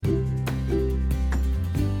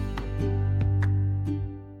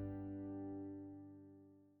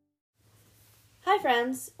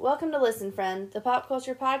friends, welcome to Listen Friend, the pop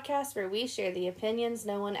culture podcast where we share the opinions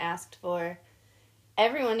no one asked for.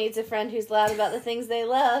 Everyone needs a friend who's loud about the things they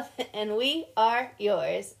love, and we are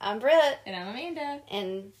yours. I'm Britt. And I'm Amanda.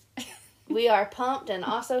 And we are pumped and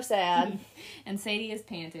also sad. And Sadie is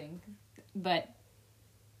panting, but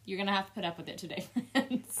you're going to have to put up with it today,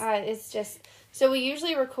 friends. It's just, so we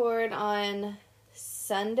usually record on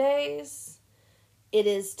Sundays. It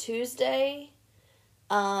is Tuesday.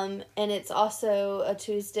 And it's also a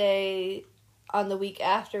Tuesday on the week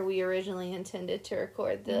after we originally intended to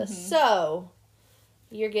record this. Mm-hmm. So,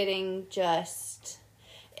 you're getting just...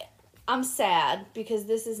 I'm sad because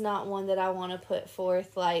this is not one that I want to put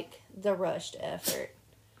forth, like, the rushed effort.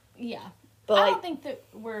 Yeah. But I don't think that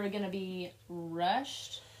we're going to be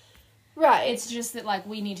rushed. Right. It's just that, like,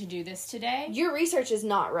 we need to do this today. Your research is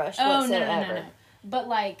not rushed whatsoever. No. But,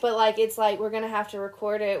 like, it's like we're going to have to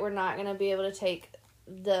record it. We're not going to be able to take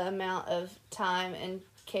the amount of time and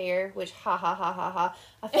care, which ha.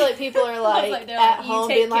 I feel like people are like at home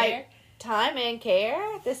being like, time and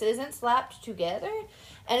care? This isn't slapped together?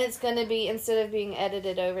 And it's going to be, instead of being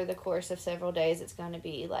edited over the course of several days, it's going to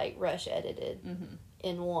be like rush edited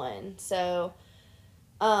in one. So,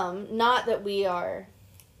 not that we are,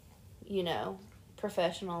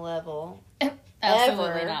 professional level.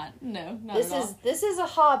 Absolutely ever. Not. No, not at all. This is a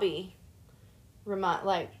hobby.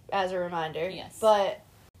 As a reminder. Yes. But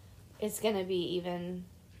it's going to be even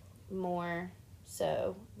more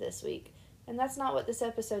so this week. And that's not what this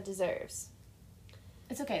episode deserves.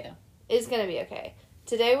 It's okay, though. It's going to be okay.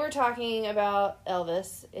 Today we're talking about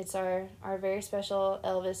Elvis. It's our very special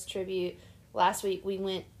Elvis tribute. Last week we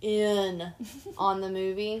went in on the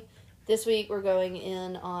movie. This week we're going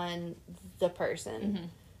in on the person. Mm-hmm.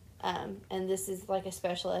 And this is like a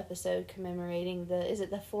special episode commemorating is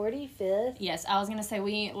it the 45th? Yes, I was going to say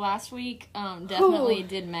last week definitely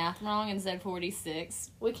did math wrong and said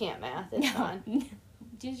 46. We can't math, it's fine.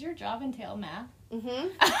 Does your job entail math? Mm-hmm.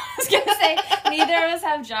 I was going to say, neither of us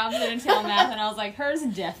have jobs that entail math, and I was like, hers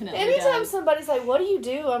definitely Anytime does. somebody's like, what do you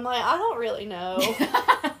do? I'm like, I don't really know.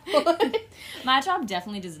 My job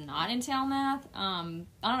definitely does not entail math. I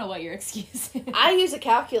don't know what your excuse is. I use a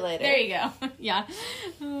calculator. There you go. Yeah.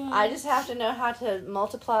 I just have to know how to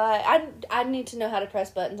multiply. I need to know how to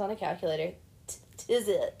press buttons on a calculator. Tis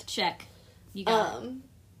it. Check. You got it.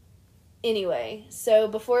 Anyway, so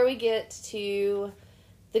before we get to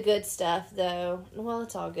the good stuff, though, well,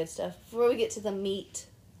 it's all good stuff. Before we get to the meat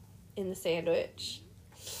in the sandwich,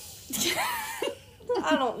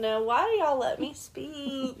 I don't know. Why do y'all let me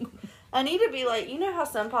speak? I need to be like, you know how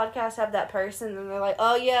some podcasts have that person and they're like,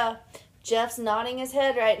 oh yeah, Jeff's nodding his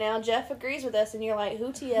head right now. Jeff agrees with us. And you're like,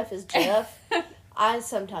 who TF is Jeff? I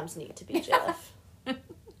sometimes need to be Jeff.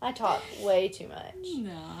 I talk way too much.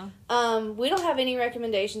 No. We don't have any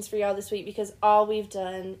recommendations for y'all this week because all we've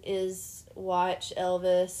done is watch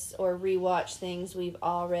Elvis or rewatch things we've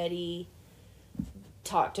already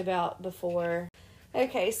talked about before.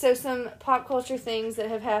 Okay, so some pop culture things that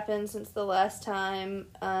have happened since the last time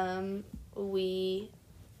we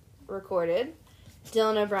recorded.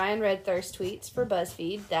 Dylan O'Brien read thirst tweets for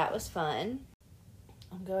BuzzFeed. That was fun.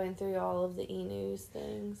 I'm going through all of the e-news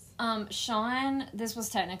things. Sean, this was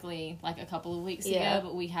technically like a couple of weeks ago,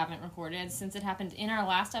 but we haven't recorded since it happened. In our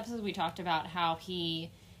last episode, we talked about how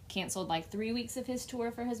he canceled like 3 weeks of his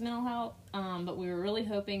tour for his mental health, but we were really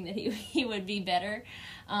hoping that he would be better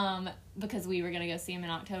because we were going to go see him in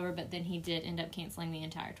October, but then he did end up canceling the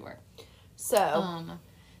entire tour.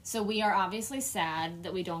 So we are obviously sad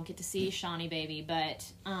that we don't get to see Shawnee Baby, but,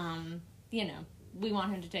 we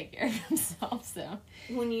want him to take care of himself, so.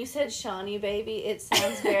 When you said Shawnee Baby, it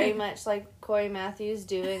sounds very much like Corey Matthews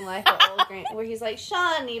doing like an old where he's like,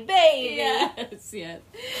 Shawnee Baby! Yes.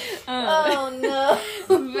 Oh, no.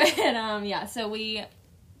 But, so we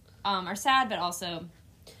are sad, but also...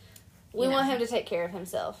 We want him to take care of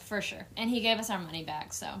himself. For sure. And he gave us our money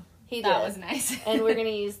back, so that was nice. And we're going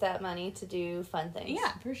to use that money to do fun things.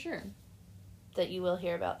 Yeah, for sure. That you will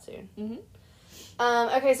hear about soon. Mm-hmm.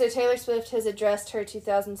 Okay, so Taylor Swift has addressed her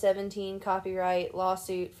 2017 copyright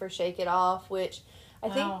lawsuit for Shake It Off, which I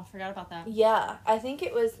think... Oh, forgot about that. Yeah, I think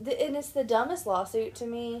it was... and it's the dumbest lawsuit to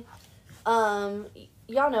me.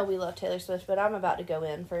 Y'all know we love Taylor Swift, but I'm about to go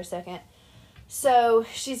in for a second. So,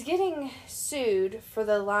 she's getting sued for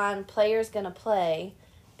the line, Player's Gonna Play,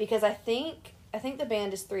 because I think the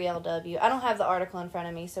band is 3LW. I don't have the article in front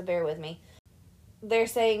of me, so bear with me. They're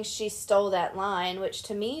saying she stole that line, which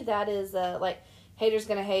to me, that is, haters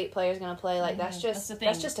gonna hate, players gonna play. Like, that's just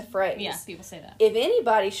a phrase. Yeah, people say that. If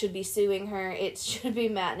anybody should be suing her, it should be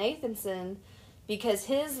Matt Nathanson, because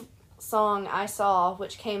his song, I Saw,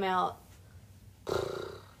 which came out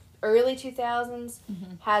early 2000s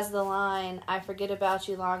has the line, I forget about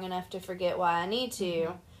you long enough to forget why I need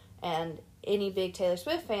to. And any big Taylor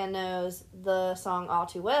Swift fan knows the song All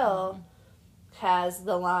Too Well has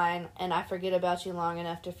the line, and I forget about you long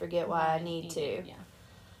enough to forget why I need to. Yeah.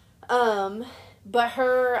 But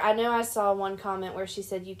I know I saw one comment where she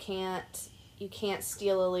said you can't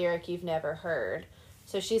steal a lyric you've never heard.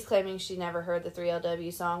 So she's claiming she never heard the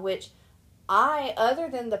 3LW song, which other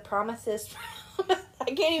than the Prometheus, I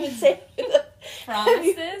can't even say the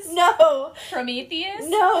Promises? No. Prometheus?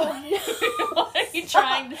 No. What are you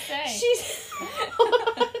trying to say? She's...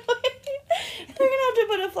 We're going to have to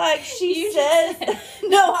put a flag. She said.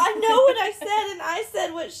 No, I know what I said, and I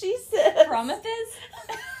said what she said. Prometheus?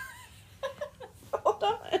 Hold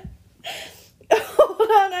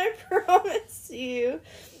on, I promise you.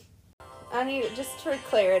 I need it just for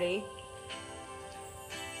clarity.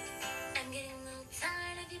 I'm getting a little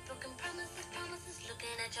tired of your broken promises, looking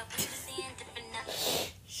at your fantasy and dipping out.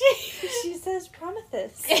 She says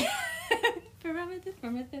Prometheus.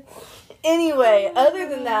 Prometheus. Anyway, other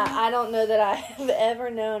than that, I don't know that I have ever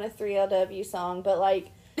known a 3LW song, but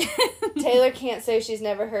like, Taylor can't say she's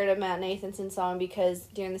never heard a Matt Nathanson song because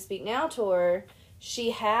during the Speak Now tour,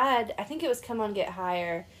 she had, I think it was Come On Get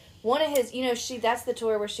Higher, one of his, that's the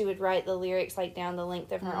tour where she would write the lyrics like down the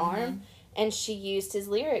length of her arm, and she used his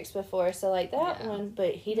lyrics before, so like that one,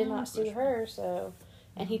 but he did not sue her, so,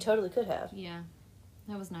 and he totally could have. Yeah,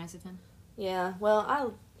 that was nice of him. Yeah,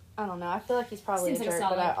 well, I don't know, I feel like he's probably Seems a like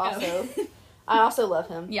jerk, a but I also love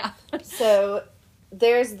him. Yeah. So,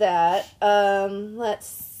 there's that. Let's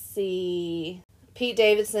see. Pete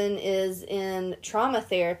Davidson is in trauma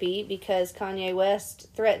therapy because Kanye West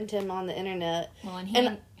threatened him on the internet. Well, and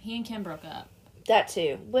he and Kim broke up. That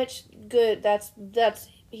too. Which, good. That's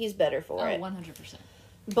he's better for it. 100%.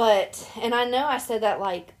 But, and I know I said that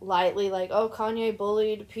like lightly, like, oh, Kanye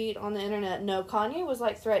bullied Pete on the internet. No, Kanye was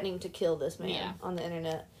like threatening to kill this man on the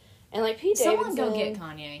internet. And like Pete Davidson. Someone go get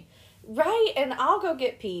Kanye. Right, and I'll go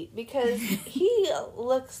get Pete because he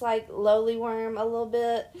looks like Lowly Worm a little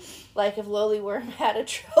bit, like if Lowly Worm had a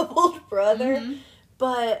troubled brother.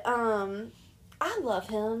 But I love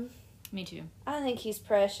him. Me too. I think he's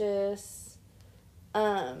precious.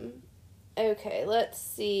 Okay, let's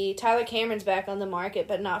see. Tyler Cameron's back on the market,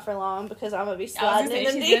 but not for long because I'm gonna be sliding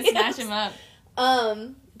in the she's gonna snatch him up.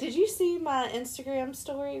 Did you see my Instagram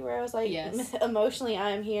story where I was like, yes. Emotionally I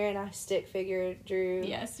am here and I stick figure Drew?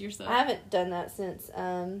 Yes, you're so. I haven't done that since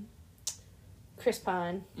Chris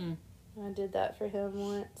Pine. I did that for him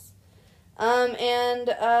once. And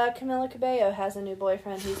Camila Cabello has a new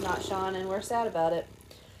boyfriend who's not Sean, and we're sad about it.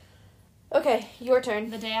 Okay, your turn.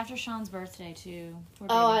 The day after Sean's birthday, too.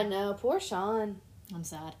 Oh, I know. Poor Sean. I'm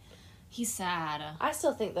sad. He's sad. I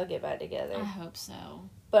still think they'll get back together. I hope so.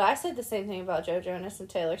 But I said the same thing about Joe Jonas and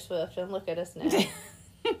Taylor Swift, and look at us now.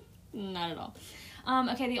 Not at all.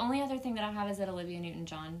 Okay, the only other thing that I have is that Olivia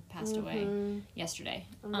Newton-John passed away yesterday.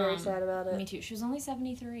 I'm very sad about it. Me too. She was only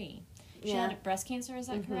 73. She had breast cancer, is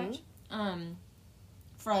that correct?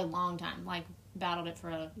 For a long time. Like, battled it for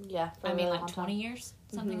a... Yeah, for a really really like 20 years?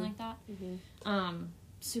 Something like that.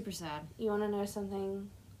 Super sad. You want to know something?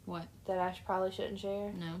 What? That I probably shouldn't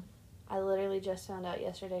share? No. I literally just found out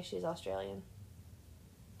yesterday she's Australian.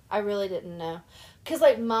 I really didn't know. Because,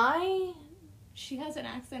 like, She has an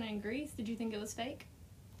accent in Greece. Did you think it was fake?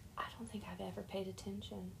 I don't think I've ever paid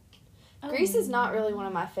attention. Greece is not really one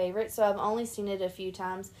of my favorites, so I've only seen it a few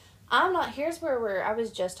times. Here's where I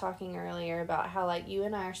was just talking earlier about how, like, you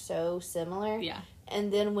and I are so similar. Yeah.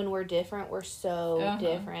 And then when we're different, we're so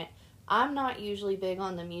different. I'm not usually big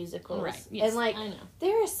on the musicals. Right. Yes, and, like, I know.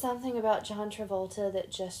 there is something about John Travolta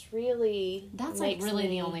that just really That's, like, really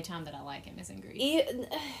the only time that I like him is in Greece.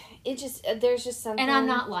 It just, there's just something. And I'm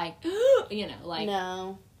not like, like.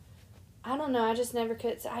 No. I don't know. I just never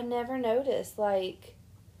could. I never noticed. Like,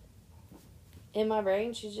 in my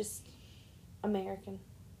brain, she's just American.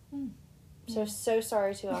 So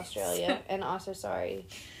sorry to Australia. And also sorry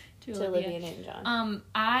to Olivia Newton-John.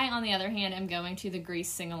 I, on the other hand, am going to the Grease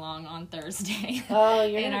sing-along on Thursday. Oh,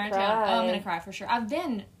 you're going to cry. Town. Oh, I'm going to cry for sure.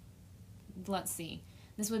 Let's see.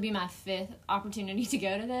 This would be my 5th opportunity to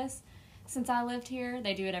go to this since I lived here.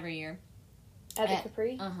 They do it every year. At the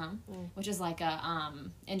Capri? Which is like a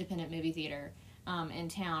independent movie theater in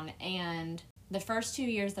town. And the first 2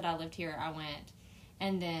 years that I lived here, I went.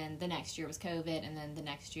 And then the next year was COVID. And then the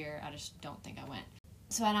next year, I just don't think I went.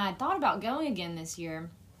 So, and I thought about going again this year.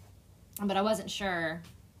 But I wasn't sure.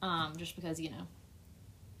 Just because,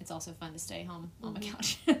 it's also fun to stay home on my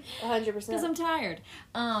couch. 100%. Because I'm tired.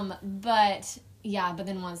 But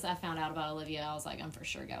then once I found out about Olivia, I was like, I'm for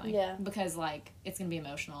sure going. Yeah. Because, like, it's going to be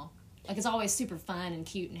emotional. Like, it's always super fun and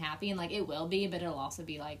cute and happy, and, like, it will be, but it'll also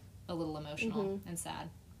be, like, a little emotional and sad.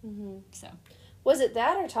 So. Was it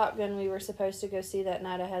that or Top Gun we were supposed to go see that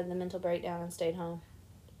night? I had the mental breakdown and stayed home.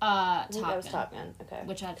 I think that was Top Gun. Okay.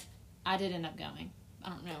 Which I did end up going. I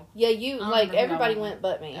don't know. Yeah, everybody went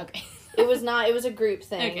but me. Okay. It was a group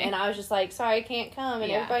thing. Okay. And I was just like, sorry, I can't come. And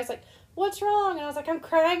Yeah. everybody's like, what's wrong? And I was like, I'm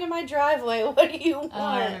crying in my driveway. What do you want? Oh,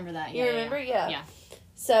 I remember that. Yeah, you remember? Yeah. Yeah.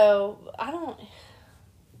 So,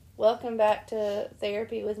 welcome back to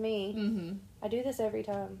therapy with me. Mm-hmm. I do this every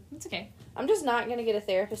time. It's okay. I'm just not going to get a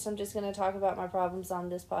therapist. I'm just going to talk about my problems on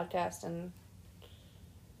this podcast and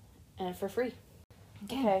for free.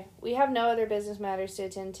 Okay. We have no other business matters to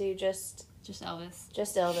attend to. Just Elvis.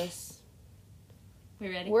 Just Elvis. We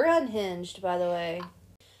ready? We're unhinged, by the way.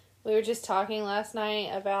 We were just talking last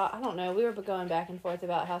night about, I don't know, we were going back and forth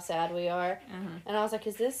about how sad we are. And I was like,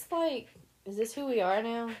 is this who we are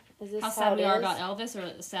now? Is this how sad we it are is? about Elvis,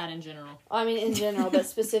 or sad in general? I mean, in general, but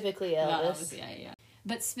specifically Elvis. About Elvis, yeah.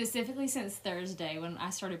 But specifically since Thursday, when I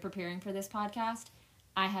started preparing for this podcast,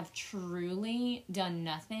 I have truly done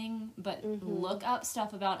nothing but look up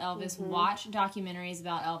stuff about Elvis, watch documentaries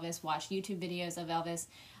about Elvis, watch YouTube videos of Elvis,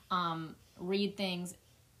 read things.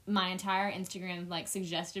 My entire Instagram, like,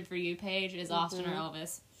 suggested for you page is Austin or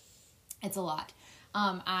Elvis. It's a lot.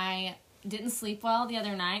 I didn't sleep well the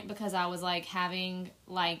other night because I was, like, having,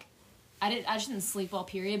 like, I just didn't sleep well,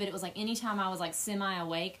 period, but it was, like, anytime I was, like,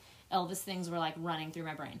 semi-awake, Elvis things were, like, running through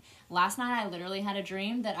my brain. Last night I literally had a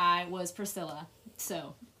dream that I was Priscilla.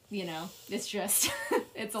 So, you know, it's just,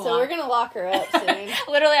 it's a lot. So we're going to lock her up soon.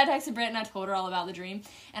 Literally, I texted Brent and I told her all about the dream.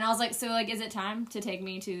 And I was like, so, like, is it time to take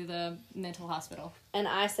me to the mental hospital? And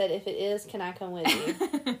I said, if it is, can I come with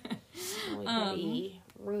you? We can be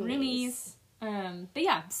roomies. But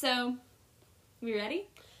yeah, so, we ready?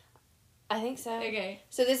 I think so. Okay.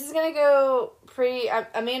 So this is going to go pretty,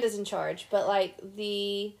 Amanda's in charge, but, like,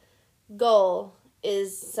 the goal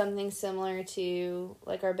is something similar to,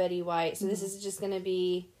 like, our Betty White. So this is just going to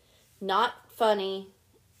be not funny.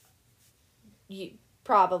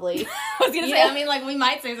 Probably. I was going to say, I mean, like, we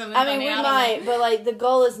might say something funny. We might, but, like, the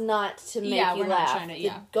goal is not to make you we're laugh. not trying to,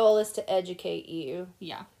 The goal is to educate you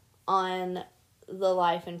on the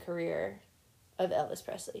life and career of Elvis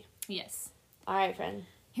Presley. Yes. All right, friend.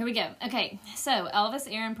 Here we go. Okay, so Elvis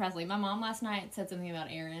Aaron Presley. My mom last night said something about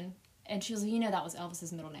Aaron, and she was like, you know that was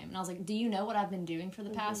Elvis's middle name. And I was like, do you know what I've been doing for the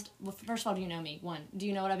past... Well, first of all, do you know me? One, do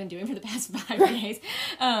you know what I've been doing for the past 5 days?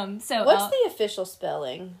 So what's the official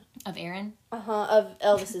spelling? Of Aaron? Of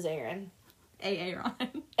Elvis's Aaron. Aaron.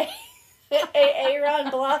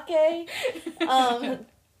 Aaron Bloque.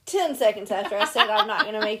 10 seconds after I said I'm not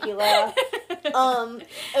going to make you laugh.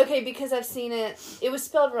 Okay, because I've seen it. It was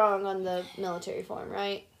spelled wrong on the military form,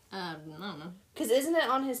 right? I don't know. Because isn't it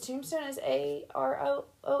on his tombstone as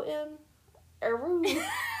A-R-O-N? Aron?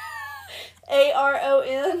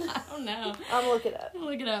 A-R-O-N? I don't know. I'm looking it up.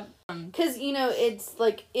 Look it up. Because, you know, it's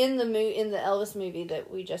like in the Elvis movie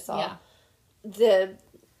that we just saw, Yeah. the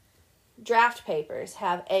draft papers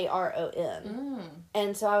have A-R-O-N.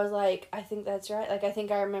 And so I was like, I think that's right. Like, I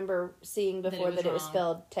think I remember seeing before that it was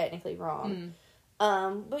spelled technically wrong.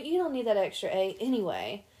 But you don't need that extra A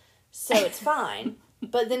anyway, so it's fine.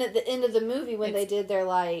 But then at the end of the movie, when they did their,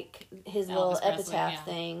 like, his little epitaph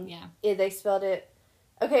thing, they spelled it...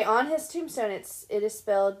 Okay, on his tombstone, it is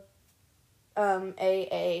spelled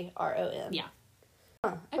A-A-R-O-N. Yeah.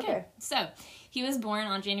 Huh, okay. So, he was born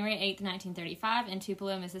on January 8th, 1935 in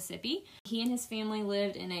Tupelo, Mississippi. He and his family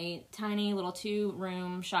lived in a tiny little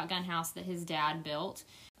 2-room shotgun house that his dad built.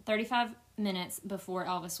 35 minutes before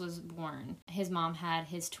Elvis was born, his mom had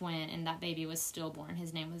his twin, and that baby was stillborn.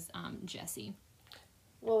 His name was Jesse.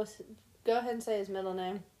 Go ahead and say his middle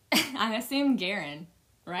name. I assume Garen,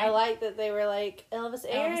 right? I like that they were like Elvis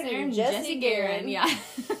Aaron and Jesse Garen. Yeah.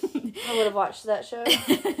 I would have watched that show.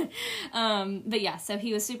 But yeah, so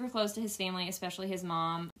he was super close to his family, especially his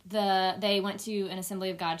mom. They went to an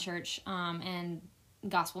Assembly of God church, and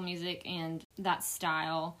gospel music and that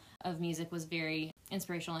style of music was very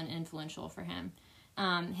inspirational and influential for him.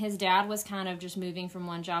 His dad was kind of just moving from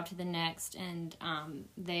one job to the next, and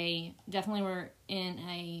they definitely were in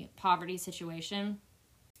a poverty situation.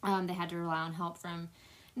 They had to rely on help from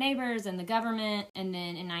neighbors and the government, and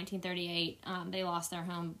then in 1938, they lost their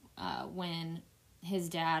home when his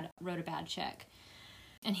dad wrote a bad check.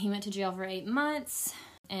 And he went to jail for 8 months,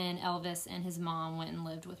 and Elvis and his mom went and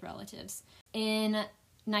lived with relatives. In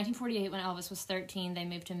 1948, when Elvis was 13, they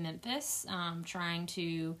moved to Memphis, trying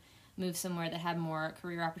to move somewhere that had more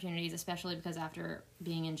career opportunities, especially because after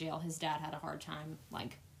being in jail, his dad had a hard time,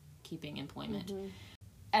 like, keeping employment.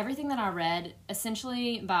 Everything that I read,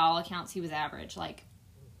 essentially, by all accounts, he was average. Like,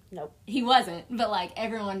 Nope. He wasn't, but, like,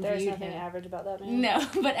 everyone There's viewed nothing him. average about that man. No,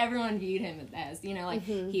 but everyone viewed him as, you know, like,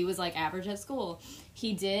 he was, like, average at school.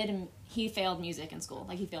 He failed music in school.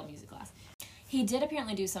 Like, he failed music class. He did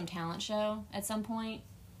apparently do some talent show at some point,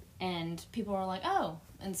 and people were like, oh.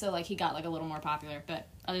 And so, like, he got, like, a little more popular. But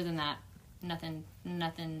other than that,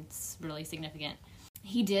 nothing's really significant.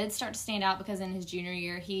 He did start to stand out because in his junior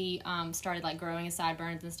year, he started, like, growing his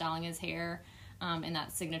sideburns and styling his hair in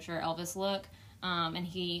that signature Elvis look. And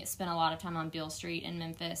he spent a lot of time on Beale Street in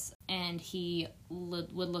Memphis, and he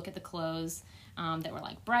would look at the clothes that were,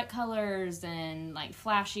 like, bright colors and, like,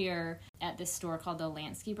 flashier at this store called the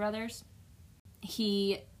Lansky Brothers.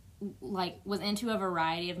 He, like, was into a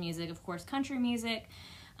variety of music, of course, country music,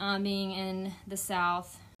 being in the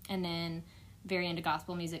South, and then very into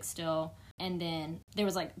gospel music still. And then there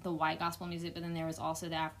was, like, the white gospel music, but then there was also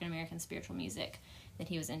the African-American spiritual music that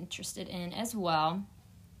he was interested in as well.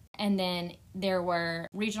 And then there were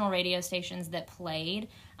regional radio stations that played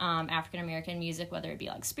African-American music, whether it be,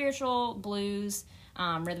 like, spiritual, blues,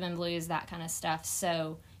 rhythm and blues, that kind of stuff.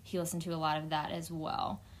 So he listened to a lot of that as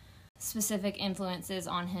well. Specific influences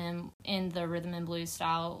on him in the rhythm and blues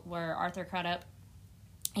style were Arthur Crudup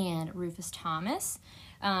and Rufus Thomas.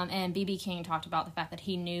 And B.B. King talked about the fact that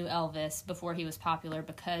he knew Elvis before he was popular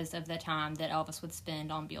because of the time that Elvis would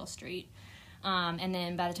spend on Beale Street. And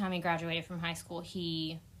then by the time he graduated from high school,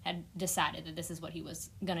 he had decided that this is what he was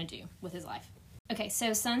going to do with his life. Okay,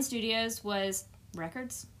 so Sun Studios was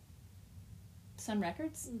Records? Sun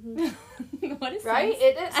Records? Mm-hmm. What is right?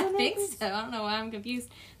 Sun? I think so. I don't know why I'm confused.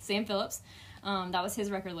 Sam Phillips. That was his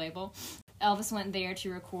record label. Elvis went there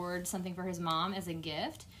to record something for his mom as a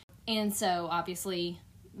gift. And so, obviously,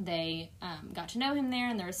 they got to know him there,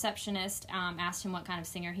 and the receptionist asked him what kind of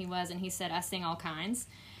singer he was, and he said, I sing all kinds,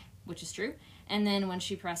 which is true. And then when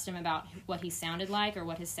she pressed him about what he sounded like or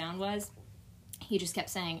what his sound was, he just kept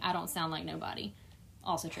saying, I don't sound like nobody.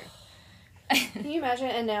 Also true. Can you imagine?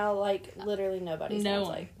 And now, like, literally nobody sounds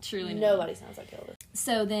like... Truly nobody sounds like Elvis.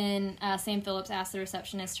 So then Sam Phillips asked the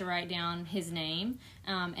receptionist to write down his name,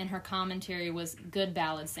 and her commentary was, good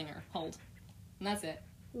ballad singer, hold. And that's it.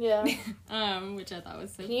 Yeah. Which I thought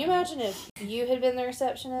was so Can funny. you imagine if you had been the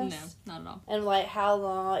receptionist? No, not at all. And, like, how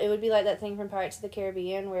long... It would be like that thing from Pirates of the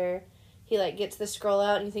Caribbean where he, like, gets the scroll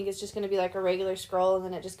out and you think it's just going to be, like, a regular scroll, and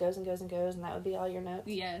then it just goes and goes and goes, and that would be all your notes.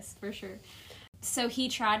 Yes, for sure. So he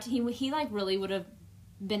tried to... He like, really would have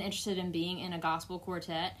been interested in being in a gospel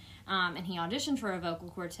quartet, and he auditioned for a vocal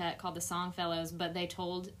quartet called the Songfellows, but they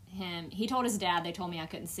told him... He told his dad, they told me I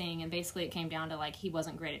couldn't sing, and basically it came down to, like, he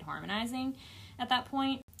wasn't great at harmonizing at that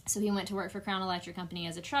point. So he went to work for Crown Electric Company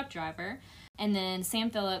as a truck driver. And then Sam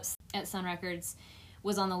Phillips at Sun Records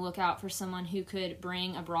was on the lookout for someone who could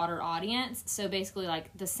bring a broader audience. So basically,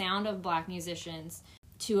 like, the sound of black musicians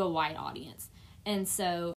to a white audience. And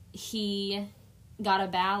so he got a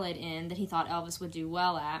ballad in that he thought Elvis would do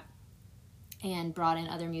well at and brought in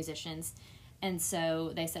other musicians. And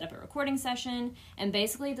so they set up a recording session. And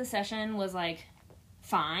basically the session was, like,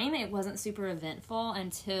 fine. It wasn't super eventful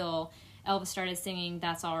until Elvis started singing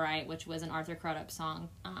That's All Right, which was an Arthur Crudup song.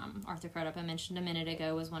 Arthur Crudup, I mentioned a minute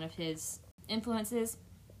ago, was one of his influences.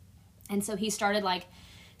 And so he started, like,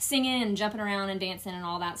 singing and jumping around and dancing and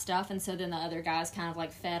all that stuff. And so then the other guys kind of,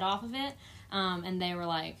 like, fed off of it. And they were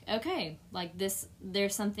like, okay, like,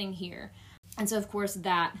 there's something here. And so, of course,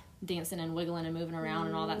 that dancing and wiggling and moving around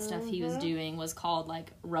and all that stuff he was doing was called,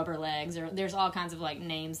 like, rubber legs. Or there's all kinds of, like,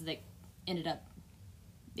 names that ended up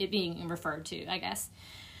it being referred to, I guess.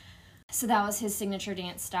 So that was his signature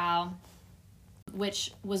dance style,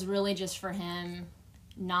 which was really just for him,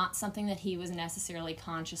 not something that he was necessarily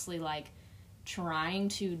consciously, like, trying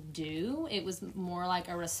to do. It was more like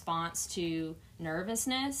a response to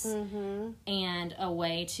nervousness and a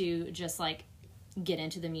way to just, like, get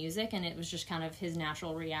into the music, and it was just kind of his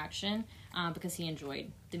natural reaction because he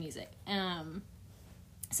enjoyed the music.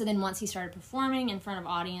 So then once he started performing in front of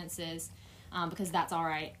audiences, because That's All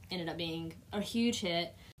Right ended up being a huge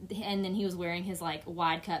hit, and then he was wearing his, like,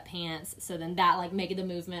 wide cut pants, so then that, like, made the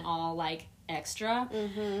movement all, like, extra.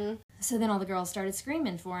 So then all the girls started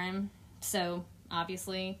screaming for him, so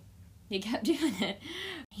obviously he kept doing it.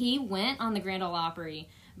 He went on the Grand Ole Opry,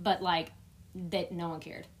 but, like, that no one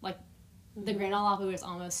cared. Like, the Grand Ole Opry was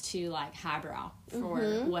almost too, like, highbrow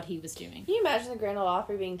for what he was doing. Can you imagine the Grand Ole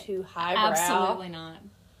Opry being too highbrow? Absolutely not.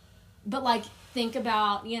 But, like, think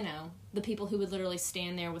about, you know, the people who would literally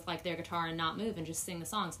stand there with, like, their guitar and not move and just sing the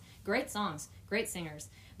songs. Great songs, great singers.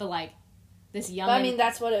 But, like, this youngin'... But, I mean,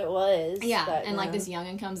 that's what it was. Yeah, but, and, like, this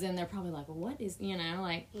youngin' comes in, they're probably like, well, what is, you know,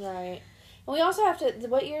 like... Right. And we also have to...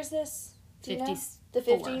 What year is this? 50s. The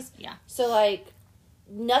 50s? Yeah. So, like,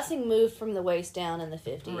 nothing moved from the waist down in the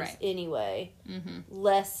 50s Right. anyway. Mm-hmm.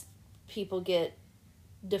 Less people get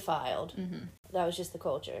defiled. Mm-hmm. That was just the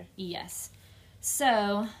culture. Yes.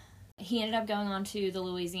 So he ended up going on to the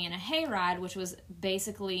Louisiana Hayride, which was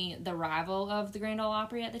basically the rival of the Grand Ole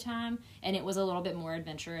Opry at the time, and it was a little bit more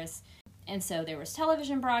adventurous. And so there was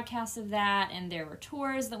television broadcasts of that, and there were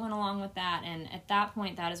tours that went along with that, and at that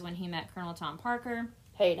point, that is when he met Colonel Tom Parker.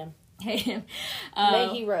 Hate him. Hate him. May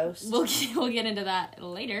he roast. We'll get into that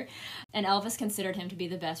later. And Elvis considered him to be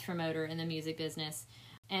the best promoter in the music business.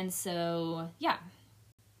 And so, yeah,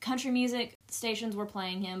 country music stations were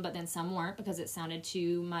playing him, but then some weren't because it sounded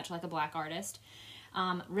too much like a black artist.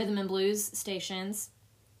 Rhythm and blues stations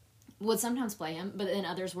would sometimes play him, but then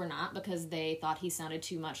others were not because they thought he sounded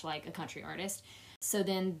too much like a country artist. So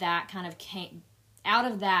then that kind of came, out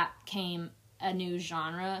of that came a new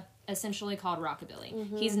genre, essentially called rockabilly.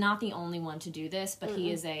 Mm-hmm. He's not the only one to do this, but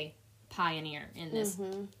he is a pioneer in this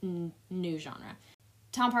new genre.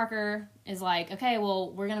 Tom Parker is like, okay,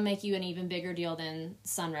 well, we're going to make you an even bigger deal than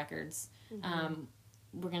Sun Records.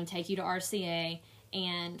 We're going to take you to RCA,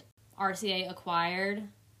 and RCA acquired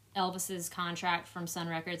Elvis's contract from Sun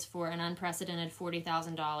Records for an unprecedented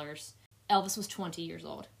 $40,000. Elvis was 20 years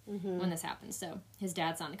old when this happened, so his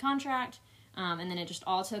dad signed the contract, and then it just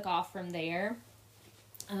all took off from there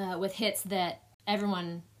with hits that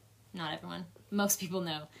not everyone, most people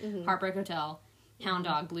know. Heartbreak Hotel, Hound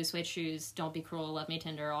Dog, Blue Suede Shoes, Don't Be Cruel, Love Me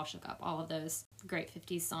Tender, All Shook Up, all of those great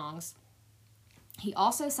 50s songs. He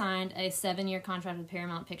also signed a 7-year contract with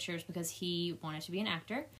Paramount Pictures because he wanted to be an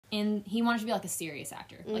actor. And he wanted to be like a serious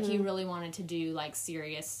actor. Like he really wanted to do like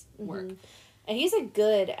serious work. And he's a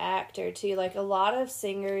good actor too. Like a lot of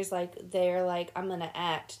singers, like they're like, I'm gonna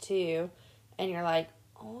act too, and you're like,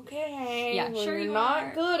 okay, Yeah, well, sure you're you not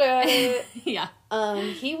are. good at it. Yeah.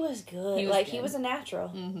 He was good. He was He good. was a natural.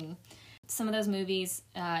 Mm-hmm. Some of those movies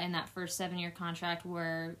in that first 7-year contract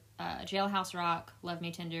were Jailhouse Rock, Love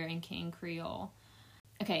Me Tender, and King Creole.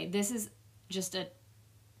 Okay, this is just an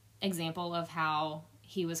example of how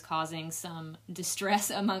he was causing some distress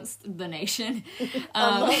amongst the nation.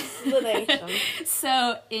 Amongst the nation.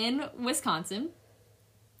 So in Wisconsin,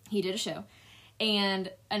 he did a show, and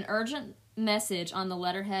an urgent message on the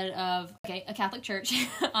letterhead of a Catholic church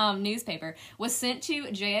newspaper was sent to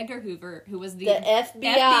J. Edgar Hoover, who was the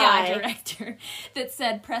FBI director, that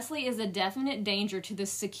said Presley is a definite danger to the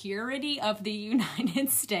security of the United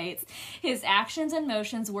States. His actions and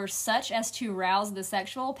motions were such as to rouse the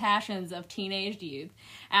sexual passions of teenage youth.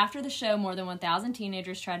 After the show, more than 1,000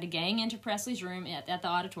 teenagers tried to gang into Presley's room at the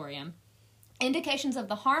auditorium. Indications of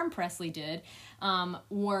the harm Presley did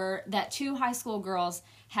were that 2 high school girls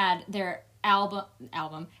had their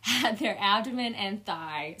had their abdomen and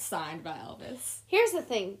thigh signed by Elvis. Here's the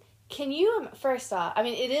thing. Can you, first off, I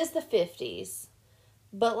mean, it is the 50s,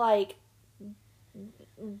 but like,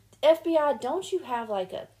 FBI, don't you have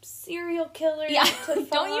like a serial killer to find?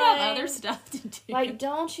 Don't you have other stuff to do? Like,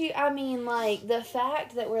 don't you, I mean, like, the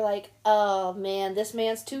fact that we're like, oh man, this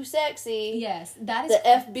man's too sexy. Yes, that is. The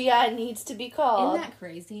FBI needs to be called. Isn't that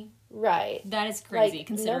crazy? Right. That is crazy, Like,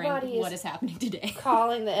 considering nobody what is happening today.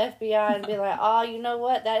 Calling the FBI and be like, oh, you know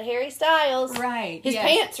what, that Harry Styles. Right. His yes.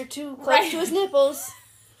 pants are too close to his nipples.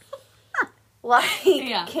 Like,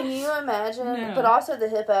 Yeah. can you imagine? No. But also the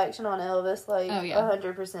hip action on Elvis, like, Oh, yeah.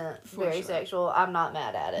 100% For very sure. sexual. I'm not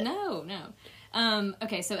mad at it. No.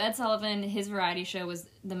 Okay, so Ed Sullivan, his variety show was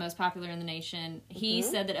the most popular in the nation. He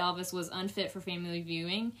said that Elvis was unfit for family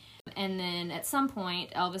viewing. And then at some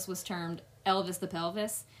point, Elvis was termed Elvis the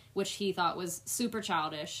Pelvis, which he thought was super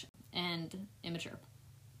childish and immature.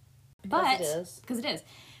 But, Because it is.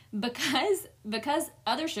 Because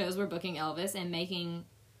other shows were booking Elvis and making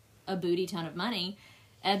a booty ton of money,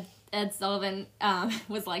 Ed Sullivan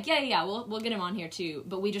was like, yeah, we'll get him on here too,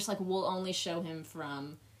 but we just like we'll only show him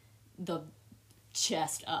from the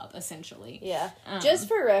chest up, essentially. Yeah. Just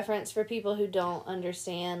for reference, for people who don't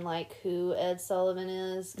understand, like, who Ed Sullivan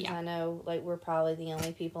is, because Yeah. I know, like, we're probably the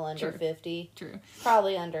only people under True. 50. True.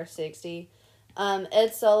 Probably under 60.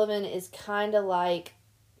 Ed Sullivan is kind of like,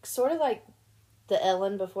 sort of like the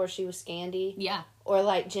Ellen before she was Scandi. Yeah. Or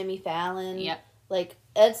like Jimmy Fallon. Yep. Like,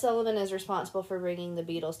 Ed Sullivan is responsible for bringing the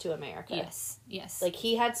Beatles to America. Yes. Like,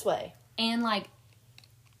 he had sway. And like,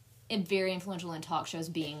 very influential in talk shows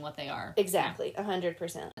being what they are. Exactly.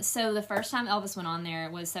 100%. So the first time Elvis went on there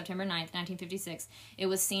was September 9th, 1956. It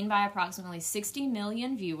was seen by approximately 60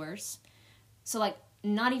 million viewers. So, like,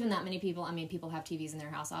 not even that many people. I mean, people have TVs in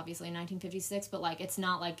their house, obviously, in 1956, but, like, it's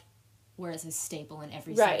not like whereas a staple in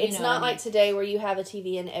every Right. you It's know not what I mean? like today where you have a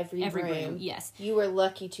TV in every room. Yes. You were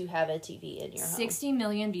lucky to have a TV in your home. 60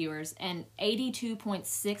 million viewers, and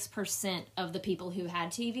 82.6% of the people who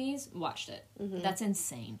had TVs watched it. That's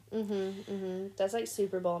insane. That's like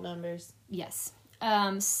Super Bowl numbers. Yes.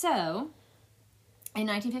 So, in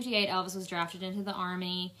 1958, Elvis was drafted into the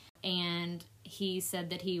Army, and he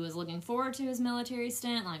said that he was looking forward to his military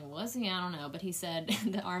stint. Like, was he? I don't know. But he said,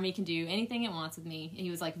 the Army can do anything it wants with me. He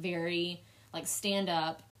was, like, very, like,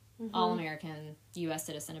 stand-up, all-American U.S.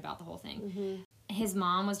 citizen about the whole thing. His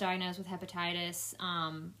mom was diagnosed with hepatitis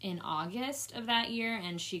in August of that year,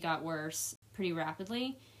 and she got worse pretty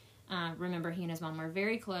rapidly. Remember, he and his mom were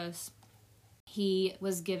very close. He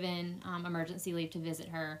was given emergency leave to visit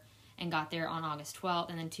her and got there on August 12th,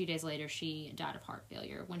 and then 2 days later, she died of heart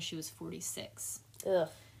failure when she was 46. Ugh.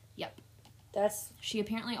 Yep. That's... She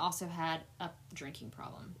apparently also had a drinking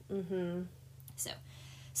problem. So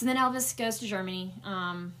then Elvis goes to Germany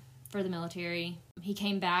for the military. He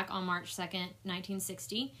came back on March 2nd,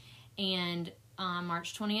 1960, and on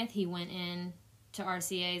March 20th, he went in to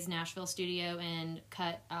RCA's Nashville studio and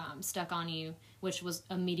cut Stuck on You, which was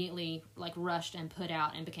immediately like rushed and put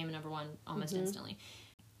out and became a number one almost instantly.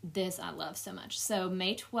 This I love so much. So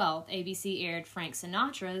May 12th, ABC aired Frank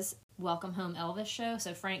Sinatra's Welcome Home Elvis show.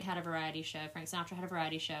 So Frank had a variety show. Frank Sinatra had a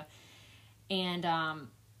variety show. And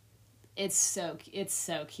it's so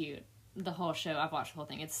cute. The whole show, I've watched the whole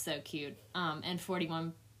thing. It's so cute. And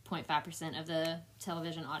 41.5% of the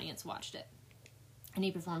television audience watched it. And he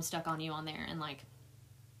performed Stuck on You on there. And like,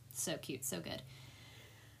 so cute, so good.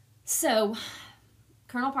 So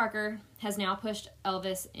Colonel Parker has now pushed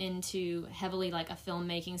Elvis into heavily like a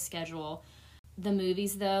filmmaking schedule. The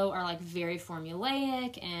movies, though, are like very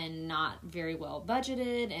formulaic and not very well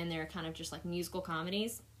budgeted, and they're kind of just like musical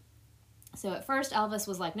comedies. So at first Elvis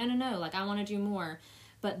was like, no, like I want to do more.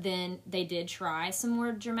 But then they did try some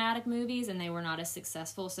more dramatic movies, and they were not as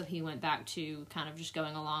successful, so he went back to kind of just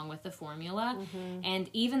going along with the formula. And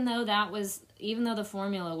even though the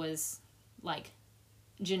formula was like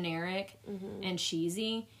generic and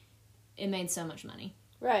cheesy, it made so much money.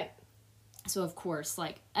 Right. So of course,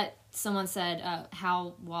 like someone said,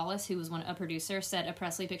 Hal Wallace, who was a producer, said a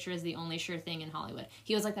Presley picture is the only sure thing in Hollywood.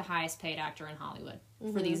 He was like the highest paid actor in Hollywood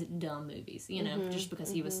for these dumb movies, you know, just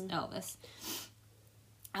because he was Elvis.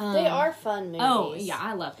 They are fun movies. Oh yeah,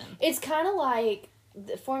 I love them. It's kind of like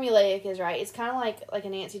formulaic is right. It's kind of like a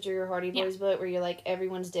Nancy Drew or Hardy Boys book where you're like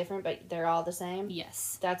everyone's different but they're all the same.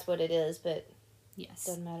 Yes, that's what it is. But yes,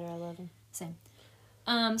 doesn't matter. I love them. Same.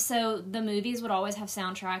 So the movies would always have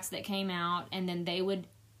soundtracks that came out, and then they would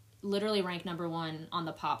literally rank number one on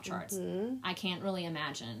the pop charts. I can't really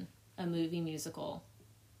imagine a movie musical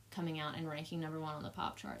coming out and ranking number one on the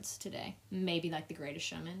pop charts today. Maybe like The Greatest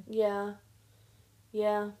Showman.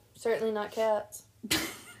 Yeah, certainly not Cats.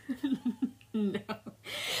 No.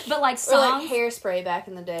 But like songs. Or like Hairspray back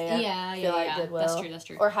in the day. I feel like did well. That's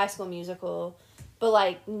true. Or High School Musical. But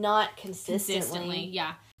like not consistently.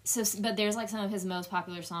 Yeah. So, but there's like some of his most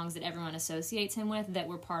popular songs that everyone associates him with that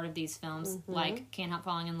were part of these films, like Can't Help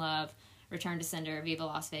Falling in Love, Return to Sender, Viva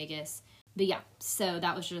Las Vegas. But yeah, so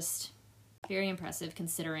that was just very impressive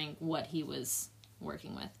considering what he was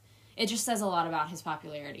working with. It just says a lot about his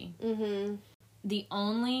popularity. The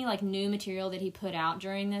only like new material that he put out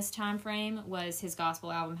during this time frame was his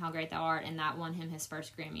gospel album How Great Thou Art, and that won him his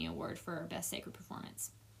first Grammy Award for Best Sacred Performance.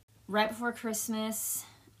 Right before Christmas,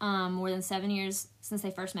 more than 7 years since they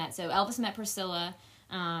first met. So Elvis met Priscilla,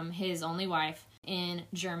 his only wife, in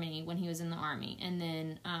Germany when he was in the Army, and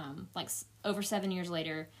then over 7 years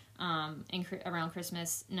later, around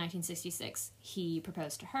Christmas 1966, he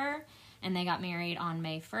proposed to her, and they got married on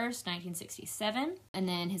May 1st, 1967. And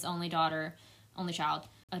then his only child,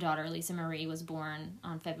 a daughter, Lisa Marie, was born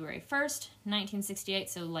on February 1st, 1968,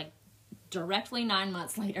 so like directly 9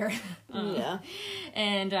 months later.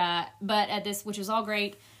 And but at this, which was all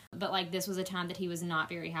great, but like this was a time that he was not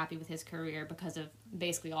very happy with his career because of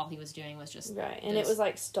basically all he was doing was just and it was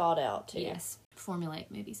like stalled out too. Yes,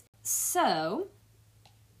 formulaic movies. So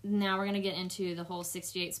now we're going to get into the whole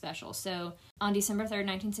 68 special. So on December 3rd,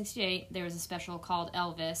 1968, there was a special called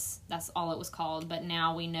Elvis. That's all it was called, but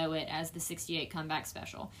now we know it as the 68 Comeback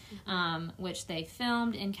Special, which they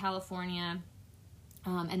filmed in California.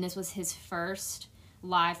 And this was his first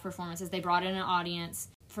live performances. They brought in an audience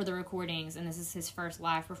for the recordings, and this is his first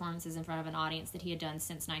live performances in front of an audience that he had done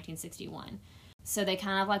since 1961. So they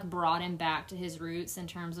kind of like brought him back to his roots in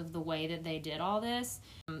terms of the way that they did all this.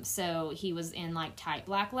 So he was in like tight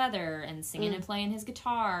black leather and singing and playing his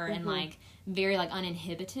guitar and like very like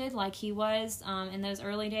uninhibited like he was in those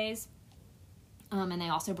early days. And they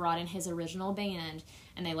also brought in his original band,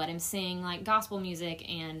 and they let him sing like gospel music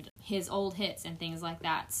and his old hits and things like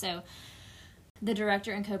that. So the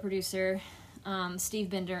director and co-producer, Steve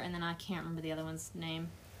Bender, and then I can't remember the other one's name.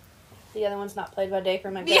 The other one's not played by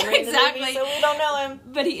Dacre Montgomery exactly. in the movie, so we don't know him.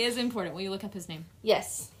 But he is important. Will you look up his name?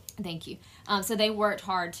 Yes. Thank you. So they worked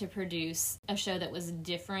hard to produce a show that was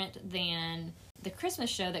different than the Christmas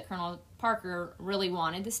show that Colonel Parker really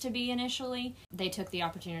wanted this to be initially. They took the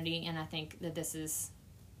opportunity, and I think that this is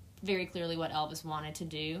very clearly what Elvis wanted to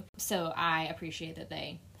do. So I appreciate that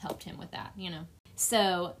they helped him with that, you know.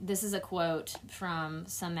 So this is a quote from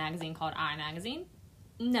some magazine called I Magazine.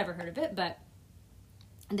 Never heard of it, but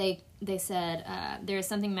they said, there is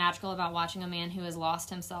something magical about watching a man who has lost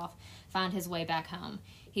himself find his way back home.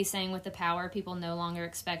 He sang with the power people no longer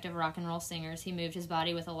expect of rock and roll singers. He moved his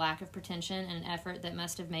body with a lack of pretension and an effort that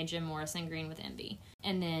must have made Jim Morrison green with envy.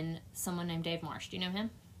 And then someone named Dave Marsh. Do you know him?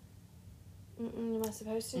 Am I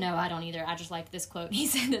supposed to? No, I don't either. I just like this quote. He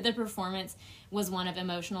said that the performance was one of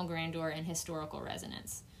emotional grandeur and historical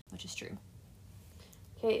resonance, which is true.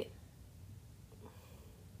 Okay.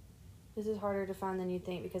 This is harder to find than you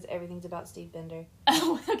think because everything's about Steve Bender.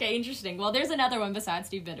 Oh, okay, interesting. Well, there's another one besides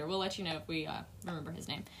Steve Bender. We'll let you know if we remember his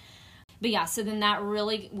name. But yeah, so then that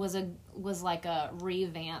really was like a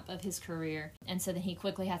revamp of his career. And so then he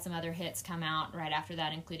quickly had some other hits come out right after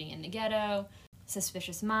that, including In the Ghetto,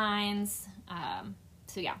 Suspicious Minds.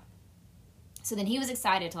 So yeah. So then he was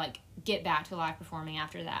excited to like get back to live performing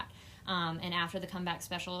after that. And after the comeback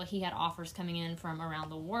special, he had offers coming in from around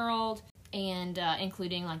the world. And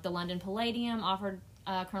including like the London Palladium offered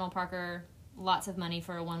Colonel Parker lots of money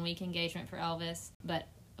for a 1-week engagement for Elvis. But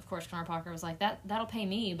of course, Colonel Parker was like, that'll pay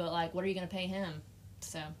me, but like, what are you going to pay him?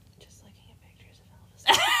 So Just looking at pictures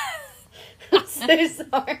of Elvis. I'm so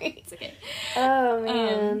sorry. It's okay. Oh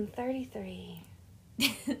man, 33.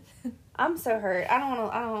 I'm so hurt.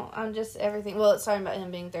 I'm just everything. Well, it's talking about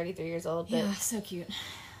him being 33 years old, but Yeah, so cute.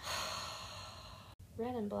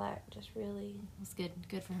 Red and Black just really That's good.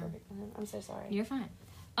 Good for her. perfect for him. I'm so sorry. You're fine.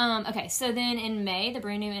 Okay, so then in May, the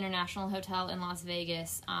brand new International Hotel in Las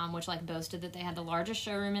Vegas, which like boasted that they had the largest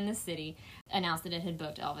showroom in the city, announced that it had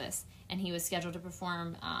booked Elvis, and he was scheduled to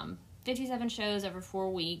perform 57 shows over 4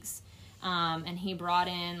 weeks, and he brought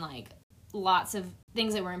in like lots of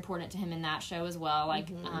things that were important to him in that show as well. Like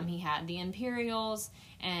he had the Imperials,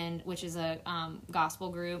 and which is a gospel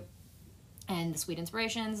group, and the Sweet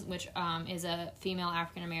Inspirations, which is a female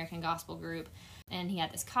African-American gospel group. And he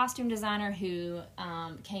had this costume designer who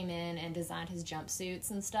came in and designed his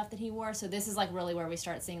jumpsuits and stuff that he wore. So this is like really where we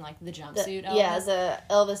start seeing like the jumpsuit Elvis. Yeah, the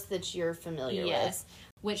Elvis that you're familiar Yes.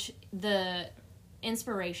 Which the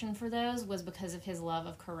inspiration for those was because of his love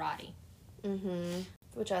of karate. with.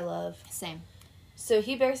 Which I love. Same. So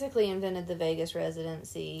he basically invented the Vegas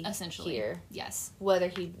residency Essentially. here, Yes. whether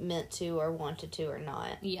he meant to or wanted to or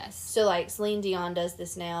not. Yes. So, like, Celine Dion does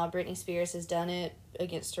this now. Britney Spears has done it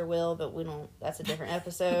against her will, but we don't... That's a different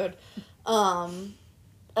episode.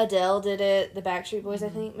 Adele did it. The Backstreet Boys, I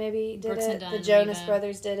think, maybe did Brooks and it. Dunn, The Jonas Reba.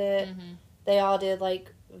 Brothers did it. They all did,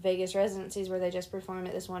 like, Vegas residencies where they just perform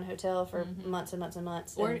at this one hotel for months and months and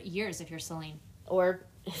months. Or years if you're Celine. Or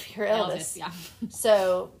if you're Elvis. Yeah.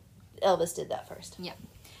 So, Elvis did that first. Yeah.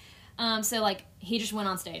 So, like, he just went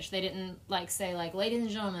on stage. They didn't, like, say, like, ladies and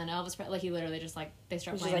gentlemen, Elvis Presley. Like, he literally just, like, they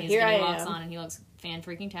start He's playing like, his "Here and he I walks am." on, and he looks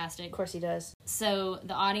fan-freaking-tastic. Of course he does. So,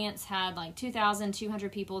 the audience had, like,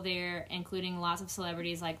 2,200 people there, including lots of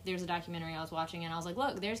celebrities. Like, there's a documentary I was watching, and I was like,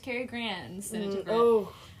 look, there's Cary Grant. And sent it to Brett.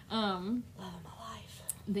 Oh, Um, love of my life.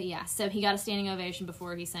 But, yeah, so he got a standing ovation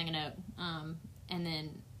before he sang a note. And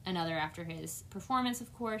then another after his performance,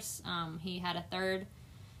 of course. He had a third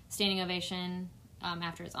standing ovation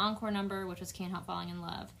after his encore number, which was Can't Help Falling in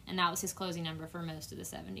Love. And that was his closing number for most of the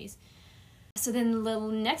 70s. So then the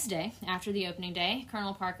next day, after the opening day,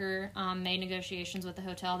 Colonel Parker made negotiations with the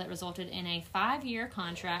hotel that resulted in a 5-year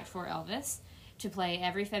contract for Elvis to play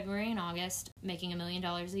every February and August, making $1 million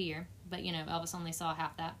a year. But, you know, Elvis only saw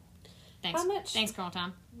half that. Thanks. How much? Thanks, Colonel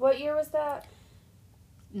Tom. What year was that?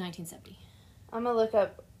 1970. I'm going to look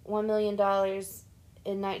up $1 million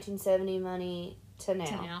in 1970 money to now.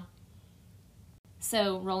 To now.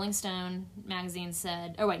 So Rolling Stone magazine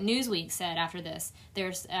said, Newsweek said after this,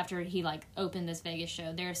 after he like opened this Vegas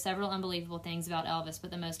show, there are several unbelievable things about Elvis,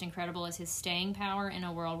 but the most incredible is his staying power in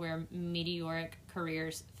a world where meteoric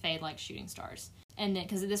careers fade like shooting stars. And then,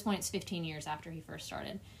 because at this point it's 15 years after he first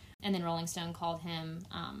started, and then Rolling Stone called him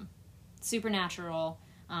supernatural,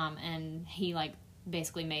 and he like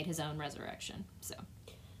basically made his own resurrection. So.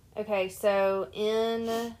 Okay, so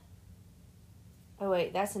in... Oh,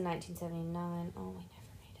 wait, that's in 1979. Oh, we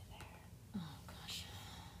never made it there. Oh, gosh.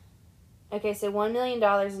 Okay, so $1 million in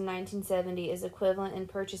 1970 is equivalent in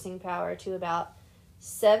purchasing power to about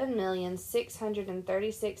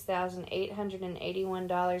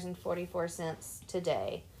 $7,636,881.44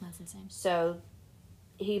 today. That's insane. So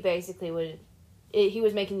he basically he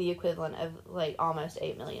was making the equivalent of like almost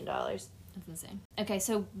 $8 million. That's insane. Okay,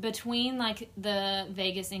 so between like the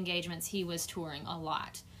Vegas engagements, he was touring a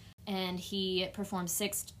lot, and he performed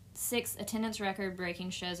six attendance record breaking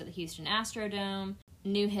shows at the Houston Astrodome.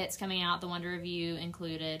 New hits coming out, The Wonder of You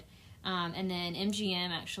included. And then MGM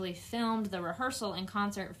actually filmed the rehearsal and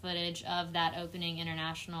concert footage of that opening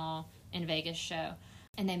international in Vegas show.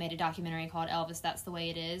 And they made a documentary called Elvis, That's the Way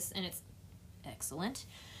It Is, and it's excellent.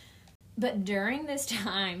 But during this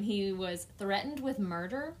time, he was threatened with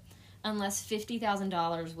murder unless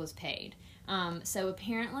 $50,000 was paid. So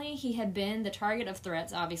apparently he had been the target of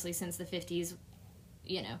threats, obviously, since the 50s,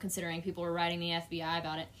 you know, considering people were writing the FBI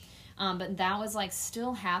about it. But that was, like,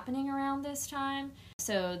 still happening around this time.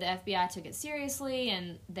 So the FBI took it seriously,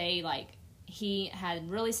 and they, like, he had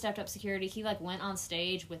really stepped up security. He, like, went on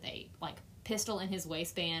stage with a, like, pistol in his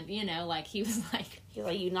waistband, you know, like, he was, like... He's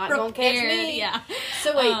like, you not gonna catch me? Yeah.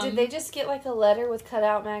 So, wait, did they just get, like, a letter with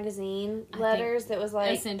cutout magazine letters that was,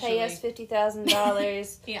 like, pay us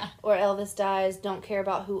 $50,000 yeah. or Elvis dies, don't care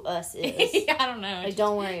about who us is. Yeah, I don't know. Like,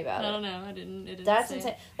 don't worry about it. I don't know. It didn't That's say.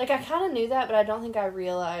 insane. Like, I kind of knew that, but I don't think I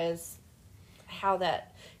realized how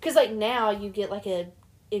that... Because, like, now you get, like, a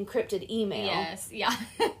encrypted email. Yes, yeah.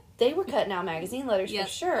 They were cutting out magazine letters for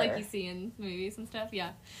sure. Like you see in movies and stuff,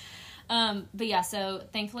 yeah. But yeah, so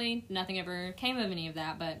thankfully nothing ever came of any of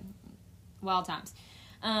that, but wild times.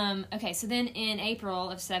 Okay, so then in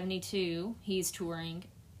April of 72, he's touring.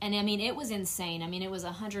 And I mean, it was insane. I mean, it was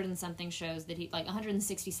 100 and something shows that he, like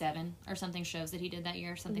 167 or something shows that he did that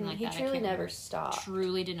year, something like that. He truly never stopped.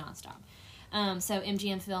 Truly did not stop. So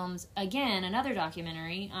MGM films, again, another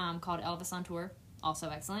documentary called Elvis on Tour, also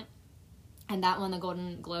excellent. And that won the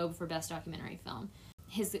Golden Globe for Best Documentary Film.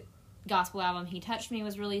 His gospel album, He Touched Me,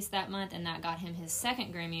 was released that month, and that got him his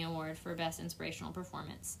second Grammy Award for Best Inspirational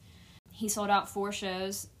Performance. He sold out 4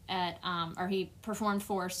 shows he performed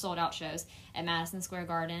 4 sold-out shows at Madison Square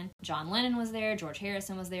Garden. John Lennon was there, George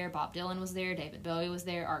Harrison was there, Bob Dylan was there, David Bowie was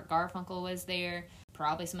there, Art Garfunkel was there,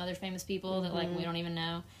 probably some other famous people that, like, we don't even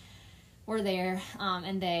know were there,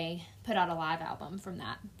 and they put out a live album from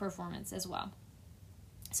that performance as well.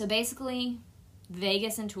 So basically,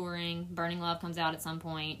 Vegas and touring, Burning Love comes out at some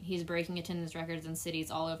point. He's breaking attendance records in cities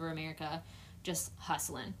all over America, just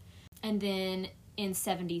hustling. And then in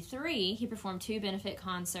 73, he performed 2 benefit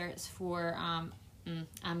concerts for, I'm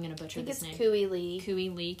going to butcher this name. Cooey Lee. Cooey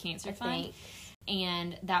Lee Cancer Fund.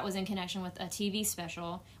 And that was in connection with a TV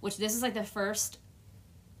special, which this is like the first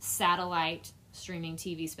satellite streaming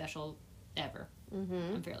TV special ever.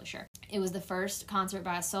 Mm-hmm. I'm fairly sure. It was the first concert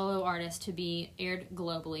by a solo artist to be aired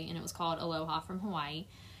globally, and it was called Aloha from Hawaii.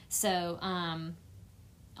 So, on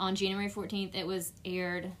January 14th, it was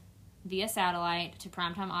aired via satellite to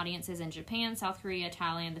primetime audiences in Japan, South Korea,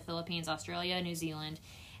 Thailand, the Philippines, Australia, New Zealand,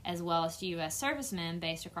 as well as to U.S. servicemen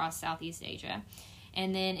based across Southeast Asia.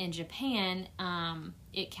 And then in Japan,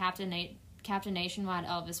 it capped a nationwide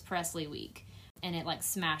Elvis Presley week, and it, like,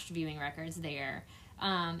 smashed viewing records there.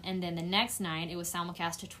 And then the next night, it was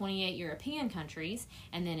simulcast to 28 European countries.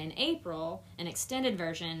 And then in April, an extended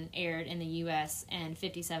version aired in the U.S., and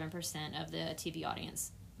 57% of the TV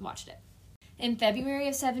audience watched it. In February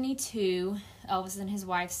of 72, Elvis and his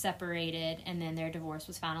wife separated, and then their divorce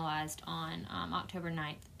was finalized on October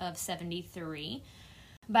 9th of 73.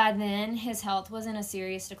 By then, his health was in a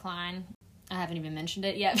serious decline. I haven't even mentioned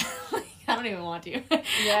it yet. I don't even want to. Yeah,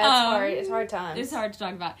 it's hard. It's hard times. It's hard to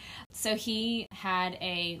talk about. So he had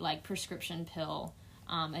a, like, prescription pill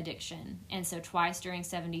addiction. And so twice during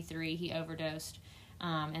 73, he overdosed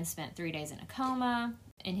and spent 3 days in a coma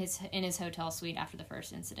in his hotel suite after the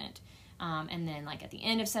first incident. And then, like, at the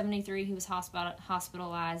end of 73, he was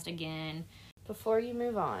hospitalized again. Before you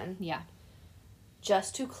move on. Yeah.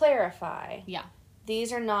 Just to clarify. Yeah.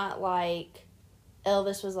 These are not like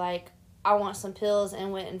Elvis was like, I want some pills,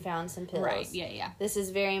 and went and found some pills. Right, yeah. This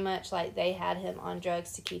is very much like they had him on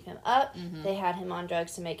drugs to keep him up. Mm-hmm. They had him on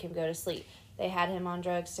drugs to make him go to sleep. They had him on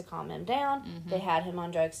drugs to calm him down. Mm-hmm. They had him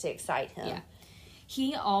on drugs to excite him. Yeah.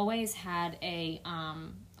 He always had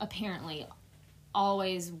apparently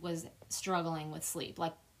always was struggling with sleep.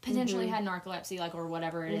 Like, potentially had narcolepsy, like, or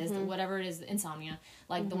whatever it is, insomnia,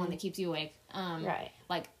 like the one that keeps you awake. Right.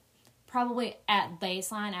 Like, probably at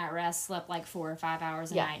baseline, at rest, slept like 4 or 5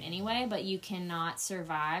 hours a night anyway, but you cannot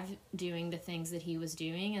survive doing the things that he was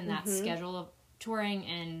doing, and that schedule of touring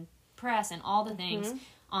and press and all the things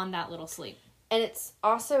on that little sleep. And it's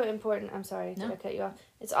also important, I'm sorry, did I cut you off?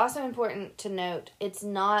 It's also important to note, it's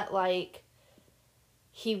not like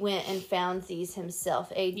he went and found these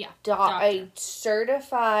himself. A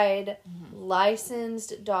certified,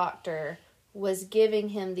 licensed doctor was giving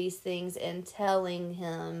him these things and telling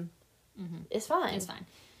him it's fine. It's fine.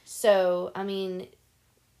 So, I mean,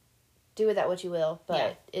 do with that what you will,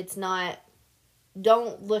 but it's not,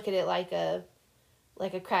 don't look at it like a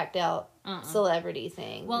cracked out celebrity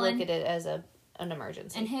thing. Well, look at it as an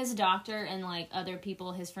emergency. And his doctor and, like, other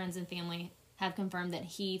people, his friends and family, have confirmed that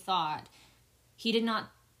he did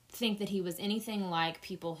not think that he was anything like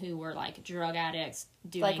people who were, like, drug addicts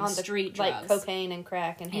doing like street drugs. Like cocaine and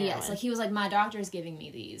crack and heroin. Yes, like, he was like, my doctor's giving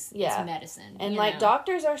me these. Yeah. It's medicine. And, like,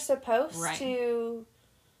 doctors are supposed to,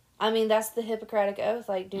 I mean, that's the Hippocratic Oath,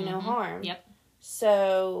 like, do no harm. Yep.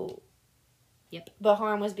 So, but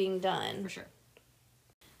harm was being done. For sure.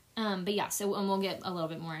 But yeah, so and we'll get a little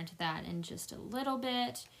bit more into that in just a little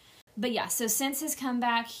bit. But yeah, so since his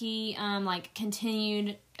comeback, he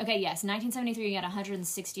continued. Okay, yes, 1973 he had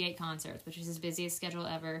 168 concerts, which was his busiest schedule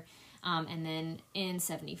ever. And then in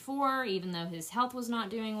 74, even though his health was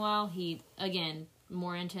not doing well, he again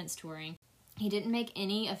more intense touring. He didn't make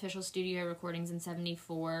any official studio recordings in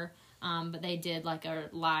 74. But they did like a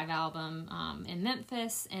live album in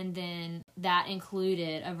Memphis, and then that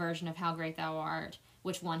included a version of How Great Thou Art,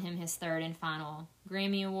 which won him his third and final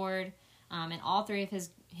Grammy Award. And all three of his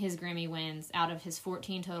Grammy wins out of his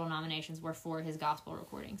 14 total nominations were for his gospel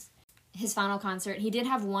recordings. His final concert, he did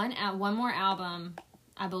have one more album,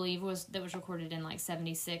 I believe, that was recorded in like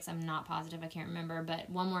 76. I'm not positive, I can't remember, but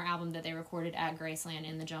one more album that they recorded at Graceland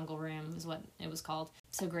in the Jungle Room is what it was called.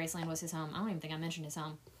 So Graceland was his home. I don't even think I mentioned his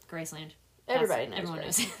home. Graceland. Everyone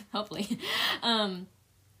knows. Hopefully.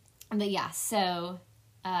 But yeah, so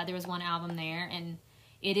there was one album there, and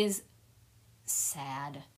it is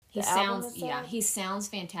sad. He sounds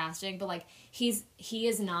fantastic, but like he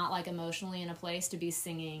is not like emotionally in a place to be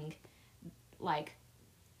singing like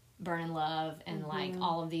Burning Love and like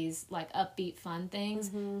all of these like upbeat fun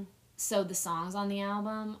things. So the songs on the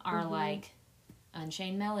album are like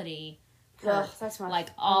Unchained Melody, that's my like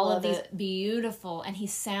all of these beautiful, and he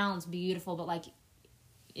sounds beautiful, but like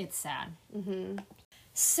it's sad.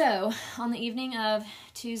 So on the evening of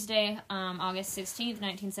Tuesday, August 16th,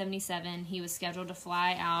 1977, he was scheduled to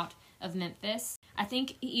fly out of Memphis. I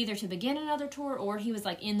think either to begin another tour, or he was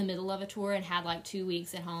like in the middle of a tour and had like 2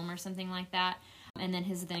 weeks at home or something like that. And then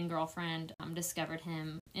his then girlfriend discovered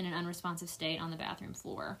him in an unresponsive state on the bathroom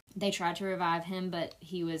floor. They tried to revive him, but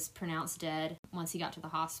he was pronounced dead once he got to the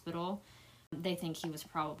hospital. They think he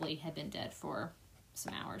had been dead for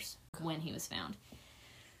some hours when he was found.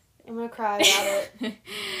 I'm gonna cry about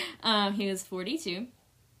it. He was 42.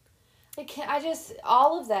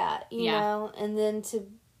 All of that, you know, and then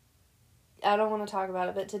I don't want to talk about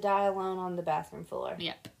it, but to die alone on the bathroom floor.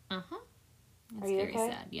 Yep. Are you very okay?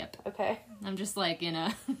 Sad. Yep. Okay. I'm just like in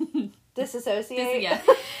a disassociate. Yeah.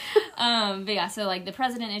 But yeah, so like the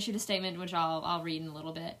president issued a statement, which I'll read in a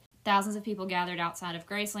little bit. Thousands of people gathered outside of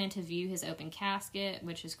Graceland to view his open casket,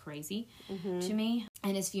 which is crazy to me.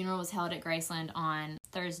 And his funeral was held at Graceland on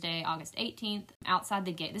Thursday, August 18th. Outside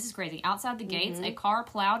the gate, this is crazy. Outside the gates, a car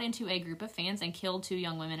plowed into a group of fans and killed 2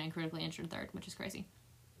 young women and critically injured a third, which is crazy.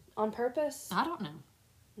 On purpose? I don't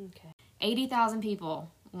know. Okay. 80,000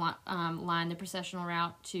 people lined the processional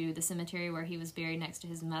route to the cemetery where he was buried next to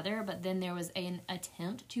his mother, but then there was an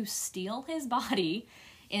attempt to steal his body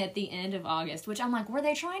at the end of August, which I'm like, were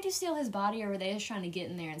they trying to steal his body, or were they just trying to get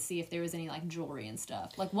in there and see if there was any like jewelry and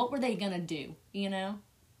stuff? Like, what were they gonna do, you know?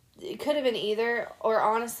 It could have been either, or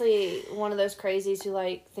honestly, one of those crazies who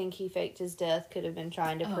like think he faked his death could have been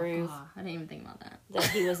trying to prove I didn't even think about that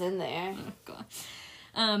he was in there. Oh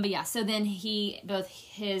god. But yeah, so then both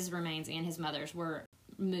his remains and his mother's were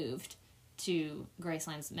moved to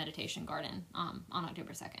Graceland's meditation garden on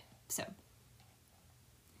October 2nd. So,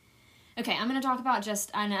 okay, I'm going to talk about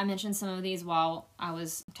I mentioned some of these while I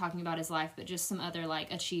was talking about his life, but just some other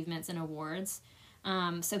like achievements and awards.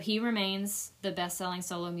 So he remains the best-selling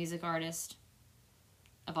solo music artist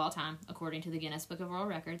of all time, according to the Guinness Book of World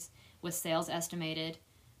Records, with sales estimated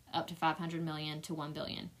up to 500 million to 1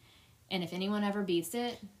 billion. And if anyone ever beats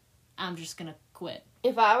it, I'm just going to quit.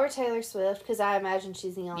 If I were Taylor Swift, because I imagine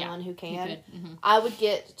she's the only one who can, I would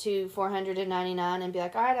get to 499 and be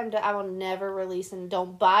like, all right, I will never release and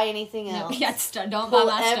don't buy anything else. Don't buy my stuff. Pull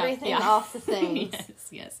everything off the things.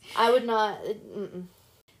 Yes. I would not.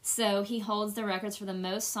 So he holds the records for the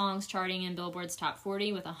most songs charting in Billboard's Top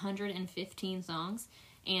 40 with 115 songs,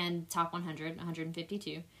 and Top 100,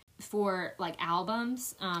 152. For like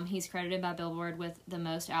albums, he's credited by Billboard with the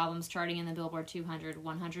most albums charting in the Billboard 200,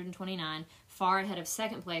 129, far ahead of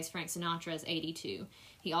second place Frank Sinatra's 82.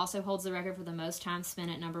 He also holds the record for the most time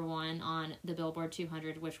spent at number 1 on the Billboard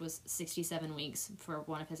 200, which was 67 weeks for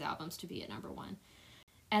one of his albums to be at number 1.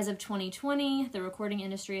 As of 2020, the Recording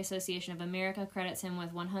Industry Association of America credits him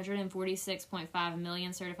with 146.5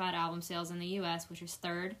 million certified album sales in the U.S., which is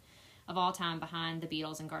third of all time behind the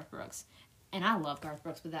Beatles and Garth Brooks. And I love Garth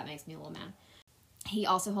Brooks, but that makes me a little mad. He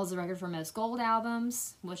also holds the record for most gold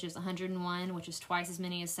albums, which is 101, which is twice as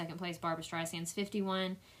many as second place Barbra Streisand's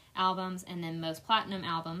 51 albums, and then most platinum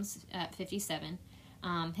albums at 57.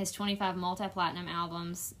 His 25 multi-platinum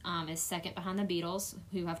albums is second behind the Beatles,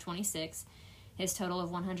 who have 26. His total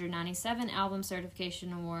of 197 album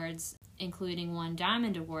certification awards, including 1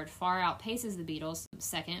 Diamond Award, far outpaces the Beatles'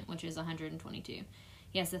 second, which is 122.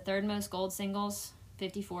 He has the third most gold singles,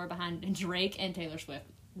 54, behind Drake and Taylor Swift.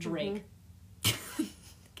 Drake.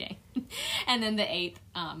 Okay. And then the 8th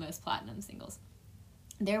most platinum singles.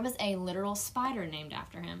 There was a literal spider named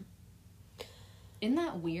after him. Isn't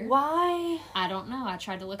that weird? Why? I don't know. I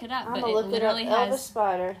tried to look it up, I'm but gonna it look literally it up. Elvis has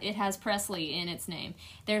spider. it has Presley in its name.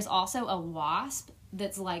 There's also a wasp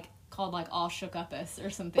that's like called like All Shook Up Us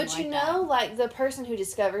or something But like you that. know, like the person who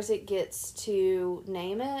discovers it gets to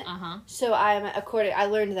name it. Uh-huh. So I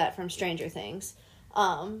learned that from Stranger Things.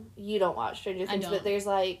 You don't watch Stranger Things, but there's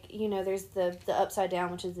like, there's the Upside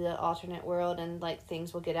Down, which is the alternate world, and like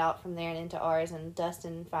things will get out from there and into ours, and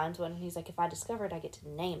Dustin finds one, and he's like, if I discover it, I get to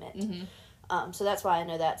name it. Mm-hmm. So that's why I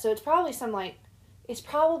know that. So it's probably it's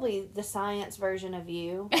probably the science version of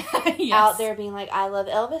you Yes. out there being like, I love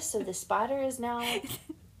Elvis, so the spider is now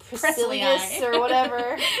Priscillius or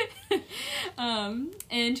whatever.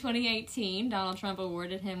 In 2018, Donald Trump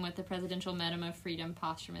awarded him with the Presidential Medal of Freedom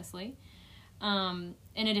posthumously. In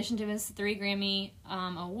addition to his 3 Grammy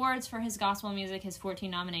awards for his gospel music, his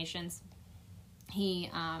 14 nominations,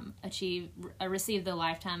 he received the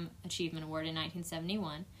Lifetime Achievement Award in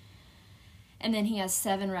 1971. And then he has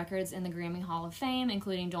 7 records in the Grammy Hall of Fame,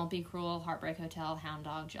 including Don't Be Cruel, Heartbreak Hotel, Hound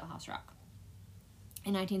Dog, Jailhouse Rock.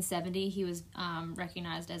 In 1970, he was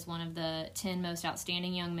recognized as one of the 10 most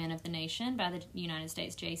outstanding young men of the nation by the United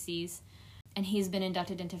States Jaycees. And he's been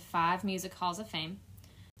inducted into 5 Music Halls of Fame: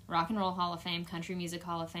 Rock and Roll Hall of Fame, Country Music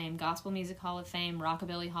Hall of Fame, Gospel Music Hall of Fame,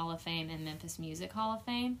 Rockabilly Hall of Fame, and Memphis Music Hall of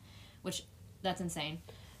Fame, which, that's insane.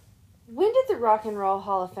 When did the Rock and Roll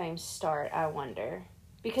Hall of Fame start, I wonder?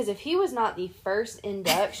 Because if he was not the first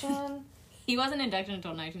induction... He wasn't inducted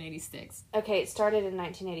until 1986. Okay, it started in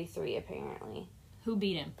 1983, apparently. Who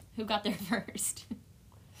beat him? Who got there first?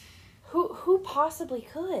 Who possibly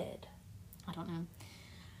could? I don't know.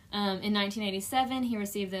 In 1987, he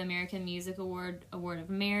received the American Music Award of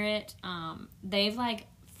Merit. They've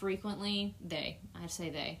frequently, I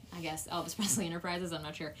guess Elvis Presley Enterprises, I'm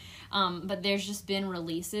not sure. But there's just been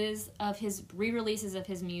re-releases of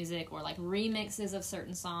his music, or remixes of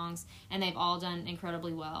certain songs, and they've all done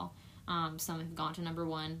incredibly well. Some have gone to number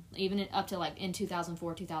 1, even up to in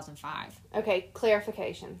 2004, 2005. Okay,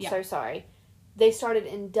 clarification. Yeah. So sorry. They started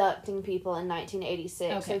inducting people in 1986.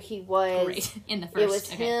 Okay. So he was... Great. In the first. It was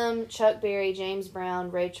him, Chuck Berry, James Brown,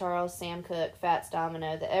 Ray Charles, Sam Cooke, Fats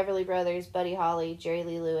Domino, the Everly Brothers, Buddy Holly, Jerry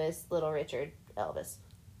Lee Lewis, Little Richard, Elvis.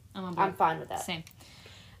 I'm fine with that. Same.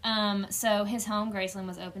 So his home, Graceland,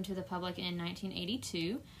 was open to the public in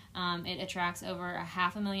 1982. It attracts over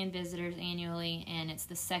 500,000 visitors annually, and it's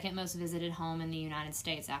the second most visited home in the United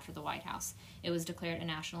States after the White House. It was declared a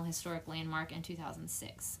National Historic Landmark in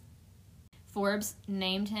 2006. Forbes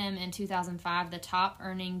named him in 2005 the top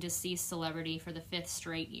earning deceased celebrity for the 5th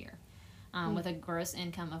straight year, with a gross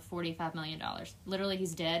income of $45 million. Literally,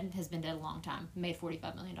 he's dead, has been dead a long time, made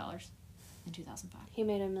 $45 million in 2005. He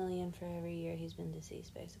made $1 million for every year he's been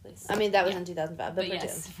deceased, basically. I mean, that was in 2005, but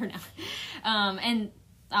yes, for now. And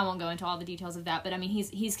I won't go into all the details of that, but I mean,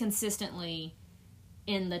 he's consistently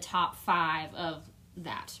in the top 5 of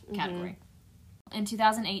that category. Mm-hmm. In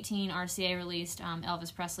 2018, RCA released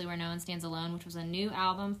Elvis Presley, Where No One Stands Alone, which was a new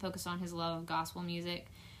album focused on his love of gospel music,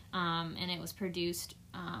 and it was produced,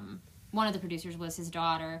 one of the producers was his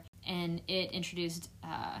daughter, and it introduced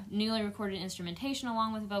newly recorded instrumentation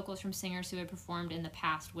along with vocals from singers who had performed in the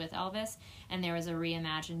past with Elvis, and there was a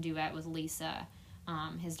reimagined duet with Lisa,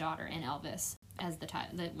 his daughter, and Elvis as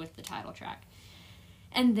with the title track.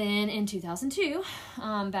 And then in 2002,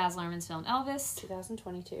 Baz Luhrmann's film Elvis.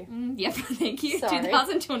 2022. Yep, thank you. Sorry.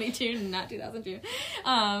 2022, not 2002.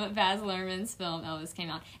 Baz Luhrmann's film Elvis came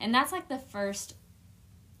out. And that's the first...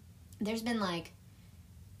 There's been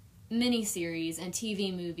miniseries and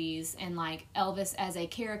TV movies and Elvis as a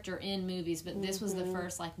character in movies, but this was the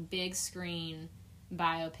first big screen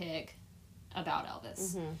biopic about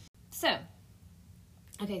Elvis. Mm-hmm. So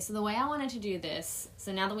the way I wanted to do this,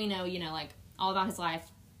 so now that we know, all about his life,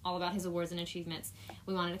 all about his awards and achievements.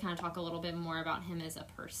 We wanted to kind of talk a little bit more about him as a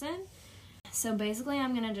person. So basically,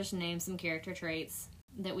 I'm going to just name some character traits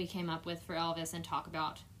that we came up with for Elvis and talk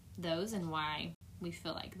about those and why we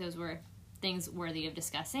feel like those were things worthy of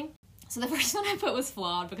discussing. So the first one I put was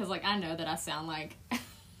flawed because, like, I know that I sound like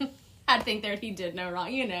I think that he did no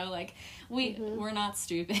wrong, you know, like, we're not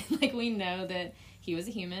stupid. Like, we know that he was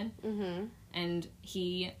a human, and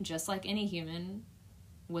he, just like any human,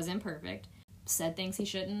 was imperfect, said things he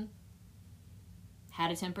shouldn't,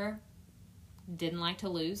 had a temper, didn't like to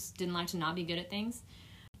lose, didn't like to not be good at things,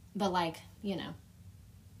 but, like, you know,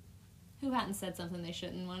 who hadn't said something they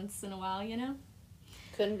shouldn't once in a while, you know?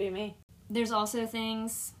 Couldn't be me. There's also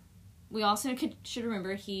things, we also should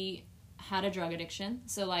remember he had a drug addiction,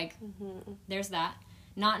 so, like, there's that.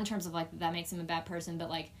 Not in terms of, like, that makes him a bad person,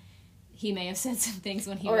 but, like, he may have said some things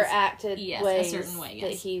when he or was... acted a certain way,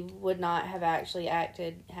 that he would not have actually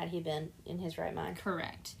acted had he been in his right mind.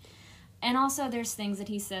 Correct. And also there's things that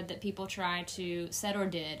he said that people said or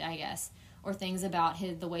did, I guess, or things about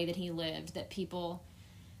the way that he lived that people,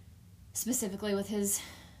 specifically with his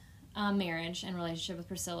marriage and relationship with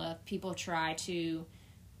Priscilla, people try to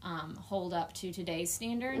hold up to today's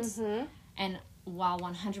standards. And while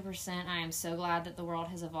 100% I am so glad that the world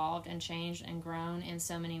has evolved and changed and grown in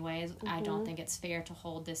so many ways, I don't think it's fair to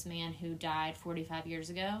hold this man who died 45 years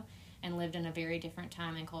ago and lived in a very different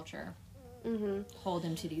time and culture, hold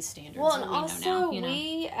him to these standards. Well, and that we also know now, you know?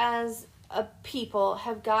 we as a people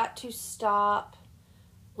have got to stop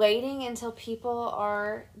waiting until people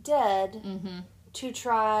are dead to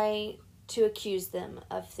try to accuse them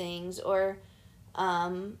of things or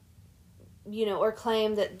you know, or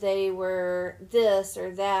claim that they were this or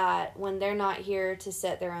that when they're not here to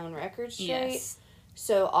set their own record straight. Yes.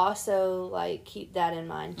 So also, like, keep that in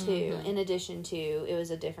mind, too, in addition to it was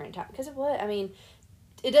a different time. Because of what? I mean,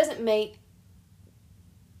 it doesn't make...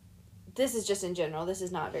 This is just in general. This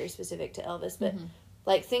is not very specific to Elvis. But,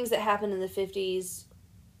 like, things that happened in the 50s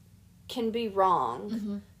can be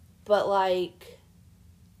wrong. But, like...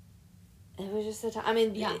 It was just a time... I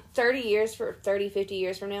mean, 50 years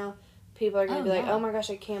from now... People are going to be like, oh my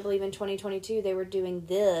gosh, I can't believe in 2022 they were doing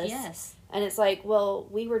this. Yes. And it's like, well,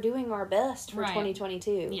 we were doing our best for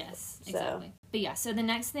 2022. Yes, exactly. But yeah, so the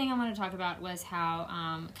next thing I want to talk about was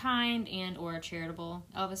how kind and or charitable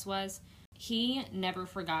Elvis was. He never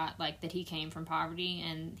forgot, like, that he came from poverty,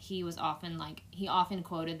 and he was often, like, he often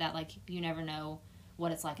quoted that, like, you never know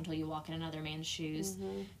what it's like until you walk in another man's shoes,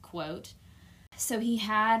 quote. So he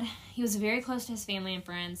was very close to his family and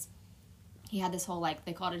friends. He had this whole, like,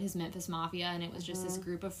 they called it his Memphis Mafia, and it was just this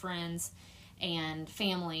group of friends and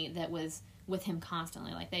family that was with him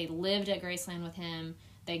constantly. Like, they lived at Graceland with him.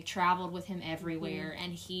 They traveled with him everywhere,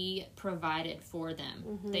 and he provided for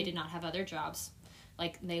them. They did not have other jobs.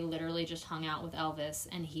 Like, they literally just hung out with Elvis,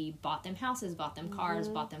 and he bought them houses, bought them cars,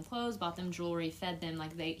 bought them clothes, bought them jewelry, fed them.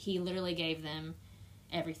 Like, he literally gave them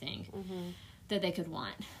everything that they could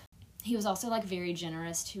want. He was also, like, very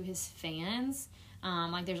generous to his fans.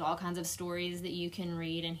 Like, there's all kinds of stories that you can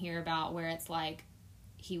read and hear about where it's, like,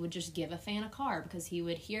 he would just give a fan a car because he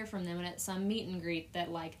would hear from them at some meet and greet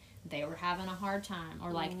that, like, they were having a hard time.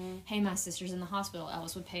 Or, like, hey, my sister's in the hospital.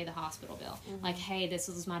 Elvis would pay the hospital bill. Like, hey, this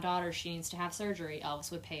is my daughter. She needs to have surgery.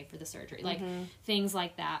 Elvis would pay for the surgery. Like, things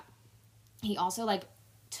like that. He also, like,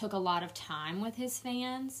 took a lot of time with his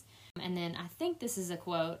fans. And then I think this is a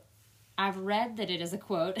quote. I've read that it is a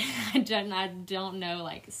quote. I don't know,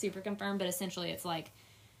 like, super confirmed, but essentially it's like,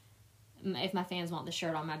 if my fans want the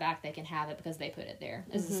shirt on my back, they can have it because they put it there,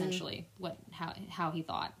 is essentially how he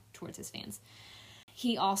thought towards his fans.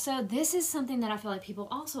 He also, this is something that I feel like people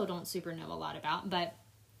also don't super know a lot about, but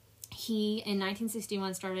he, in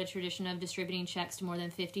 1961, started a tradition of distributing checks to more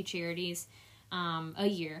than 50 charities a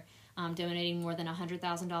year, donating more than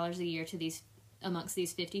 $100,000 a year to amongst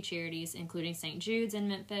these 50 charities, including St. Jude's in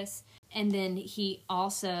Memphis. And then he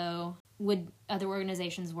also other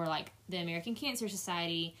organizations were like the American Cancer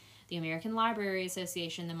Society, the American Library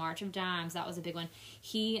Association, the March of Dimes. That was a big one.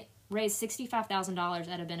 He raised $65,000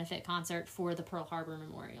 at a benefit concert for the Pearl Harbor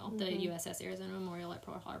Memorial, the USS Arizona Memorial at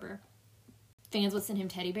Pearl Harbor. Fans would send him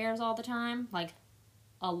teddy bears all the time, like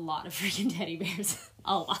a lot of freaking teddy bears,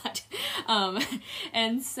 a lot.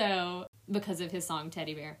 And so, because of his song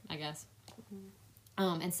Teddy Bear, I guess.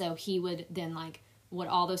 And so he would then, like,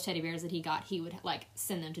 all those teddy bears that he got, he would, like,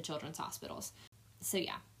 send them to children's hospitals. So,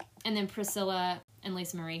 yeah. And then Priscilla and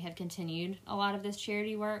Lisa Marie have continued a lot of this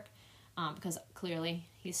charity work, because clearly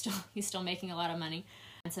he's still making a lot of money.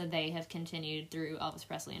 And so they have continued through Elvis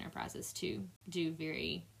Presley Enterprises to do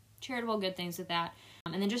very charitable good things with that.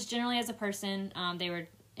 And then just generally as a person, they were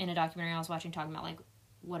in a documentary I was watching talking about, like,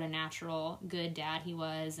 what a natural, good dad he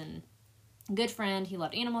was, and good friend. He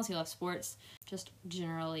loved animals, he loved sports, just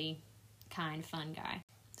generally kind, fun guy.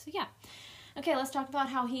 So yeah. Okay, let's talk about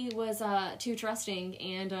how he was too trusting,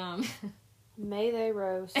 and May they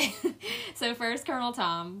roast. so first, Colonel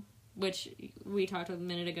Tom, which we talked a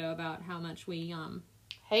minute ago about how much we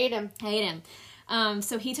hate him.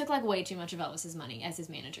 So he took like way too much of Elvis's money as his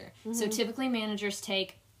manager. So typically managers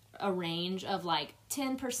take a range of like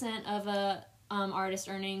 10% of a artist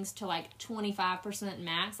earnings to like 25%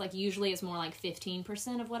 max. Like usually it's more like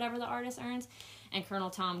 15% of whatever the artist earns, and Colonel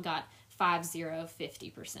Tom got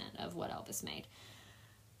 50% of what Elvis made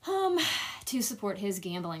to support his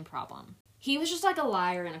gambling problem. He was just like a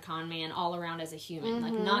liar and a con man all around as a human,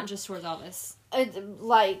 like not just towards Elvis.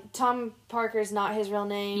 Like Tom Parker's not his real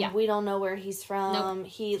name. Yeah. We don't know where he's from. Nope.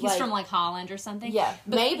 He's from like Holland or something. Yeah,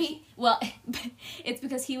 but, maybe. Well, it's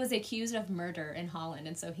because he was accused of murder in Holland,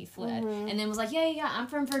 and so he fled, and then was like, yeah, I'm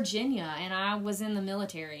from Virginia, and I was in the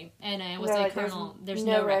military, and I was a colonel. There's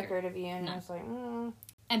no record of you, and I was like,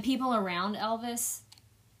 And people around Elvis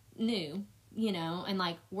knew, you know, and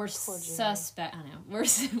like were suspect. I know we're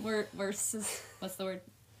what's the word?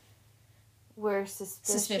 We're suspicious.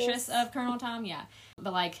 Suspicious of Colonel Tom, yeah.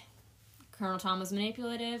 But like Colonel Tom was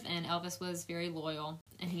manipulative, and Elvis was very loyal,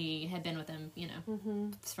 and he had been with him, you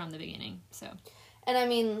know, from the beginning. So. And I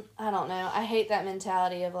mean, I don't know. I hate that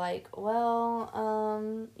mentality of like, well,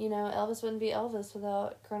 you know, Elvis wouldn't be Elvis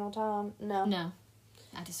without Colonel Tom. No,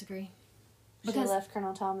 I disagree. Because she left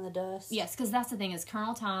Colonel Tom in the dust. Yes, because that's the thing is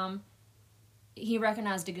Colonel Tom, he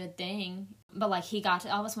recognized a good thing, but like he got to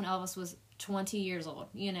Elvis when Elvis was 20 years old.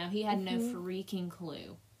 You know, he had no freaking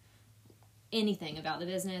clue anything about the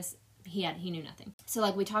business. He knew nothing. So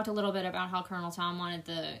like we talked a little bit about how Colonel Tom wanted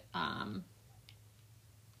the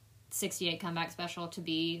 68 comeback special to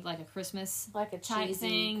be like a Christmas like a type cheesy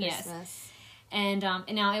thing. Christmas. Yes. And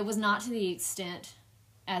now it was not to the extent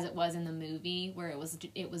as it was in the movie where it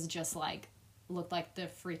was just like looked like the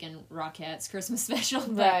freaking Rockettes Christmas special.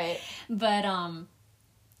 But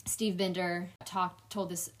Steve Bender told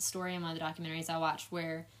this story in one of the documentaries I watched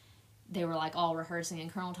where they were like all rehearsing,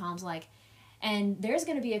 and Colonel Tom's like, and there's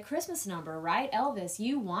going to be a Christmas number, right, Elvis?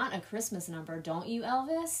 You want a Christmas number, don't you,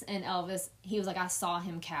 Elvis? And Elvis, he was like, I saw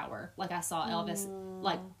him cower. Like, I saw Elvis,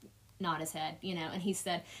 like, nod his head, you know? And he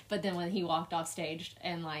said, but then when he walked off stage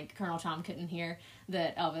and, like, Colonel Tom couldn't hear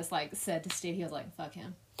that Elvis, like, said to Steve, he was like, fuck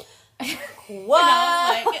him. What?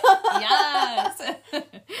 And I was like, yes.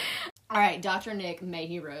 All right, Dr. Nick, may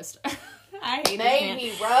he roast. I hate this man. May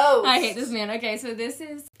he roast. I hate this man. Okay, so this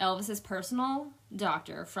is Elvis's personal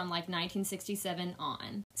doctor from like 1967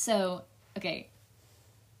 on. So, okay,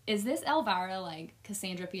 is this Elvira like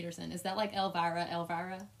Cassandra Peterson? Is that like Elvira?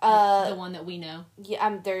 Like, the one that we know?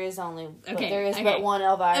 Yeah, there is only okay, there is but one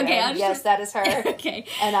Elvira. Okay, yes, that is her. Okay,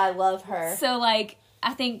 and I love her. So like,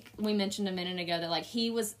 I think we mentioned a minute ago that like he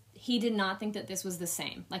did not think that this was the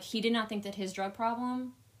same. Like he did not think that his drug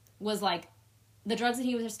problem was like. The drugs that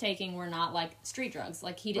he was taking were not, like, street drugs.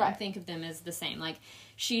 Like, he didn't think of them as the same. Like,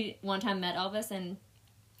 she one time met Elvis and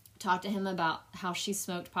talked to him about how she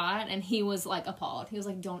smoked pot, and he was, like, appalled. He was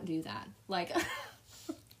like, don't do that. Like,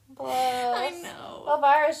 I know.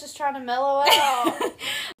 Elvira's just trying to mellow out.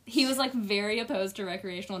 He was, like, very opposed to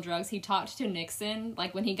recreational drugs. He talked to Nixon.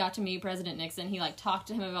 Like, when he got to meet President Nixon, he, like, talked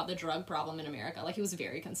to him about the drug problem in America. Like, he was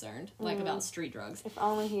very concerned, like, about street drugs. If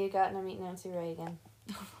only he had gotten to meet Nancy Reagan.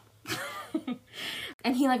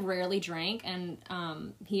 And he like rarely drank, and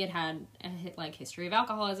he had a history of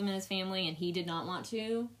alcoholism in his family, and he did not want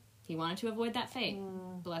to. He wanted to avoid that fate.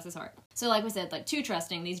 Bless his heart. So like we said, like too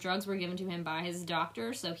trusting. These drugs were given to him by his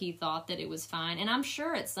doctor, so he thought that it was fine. And I'm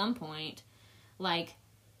sure at some point, like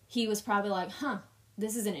he was probably like,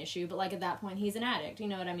 this is an issue. But like at that point, he's an addict. You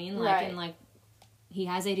know what I mean? Like and like he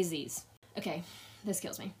has a disease. Okay, this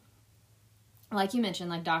kills me. Like you mentioned,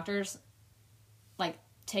 like doctors, like.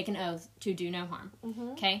 Take an oath to do no harm.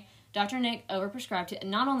 Okay? Dr. Nick overprescribed to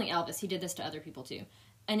not only Elvis, he did this to other people too.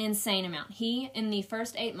 An insane amount. He, in the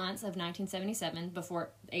first 8 months of 1977,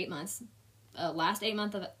 before 8 months, last 8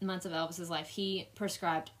 months of Elvis's life, he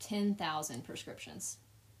prescribed 10,000 prescriptions.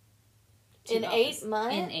 In Elvis. 8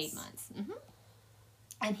 months? In 8 months.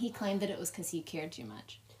 And he claimed that it was because he cared too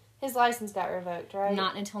much. His license got revoked, right?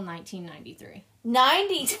 Not until 1993.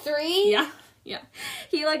 93? Yeah.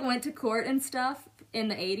 He like went to court and stuff in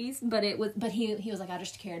the 80s, but he was like, I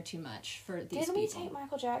just cared too much for these people. Didn't we take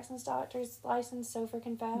Michael Jackson's doctor's license so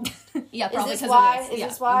freaking fast? Yeah, probably because of this. Is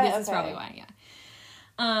this why? This is probably why,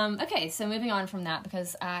 yeah. Okay, so moving on from that,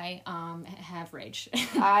 because I have rage.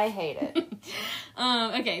 I hate it.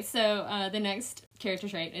 Okay, so the next character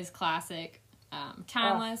trait is classic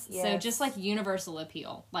timeless. Oh, yes. So just like universal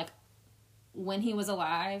appeal, like when he was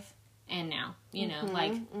alive and now, you know,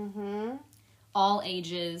 like all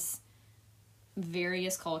ages,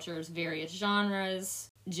 various cultures, various genres,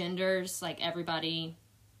 genders, like everybody.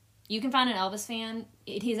 You can find an Elvis fan.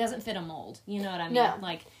 He doesn't fit a mold. You know what I mean? No.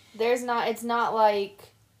 Like, it's not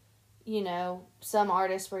like, you know, some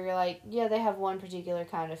artists where you're like, yeah, they have one particular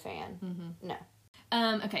kind of fan. Mm-hmm.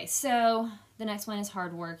 No. Okay, so the next one is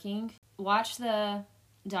Hardworking. Watch the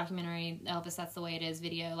documentary Elvis That's the Way It Is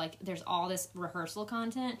video. Like, there's all this rehearsal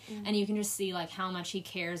content, and you can just see like how much he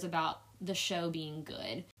cares about the show being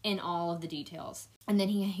good in all of the details. And then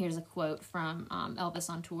here's a quote from Elvis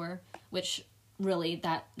on Tour, which really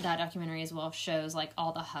that documentary as well shows like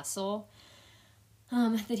all the hustle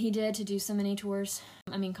that he did to do so many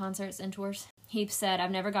concerts and tours. He said,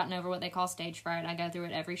 "I've never gotten over what they call stage fright. I go through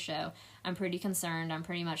it every show. I'm pretty concerned. I'm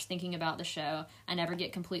pretty much thinking about the show. I never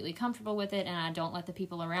get completely comfortable with it, and I don't let the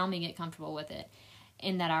people around me get comfortable with it.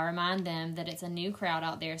 In that I remind them that it's a new crowd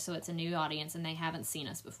out there, so it's a new audience, and they haven't seen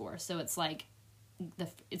us before. So it's like,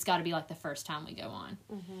 it's got to be like the first time we go on."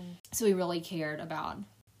 Mm-hmm. So he really cared about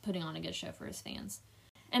putting on a good show for his fans.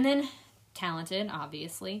 And then, talented,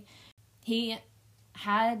 obviously. He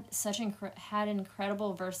had had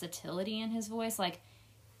incredible versatility in his voice. Like,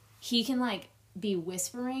 he can like be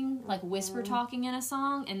whispering, like whisper talking in a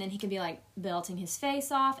song, and then he can be like belting his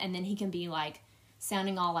face off, and then he can be like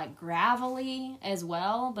sounding all like gravelly as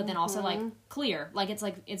well, but then also like clear. Like,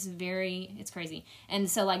 it's crazy. And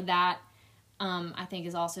so like that, I think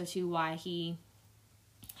is also too why he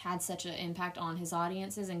had such an impact on his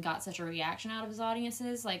audiences and got such a reaction out of his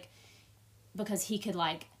audiences, like, because he could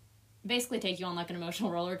like basically take you on like an emotional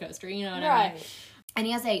roller coaster, you know what I mean? And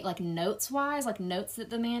he has notes that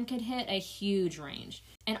the man could hit, a huge range.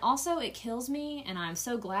 And also, it kills me, and I'm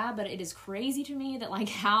so glad, but it is crazy to me that like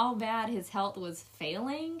how bad his health was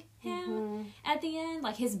failing him at the end.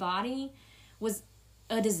 Like, his body was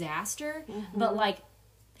a disaster, but like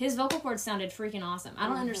his vocal cords sounded freaking awesome. I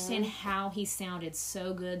don't understand how he sounded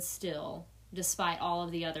so good still, despite all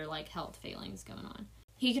of the other like health failings going on.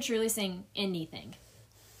 He could truly sing anything.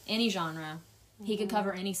 Any genre. He could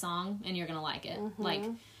cover any song and you're gonna like it. Like,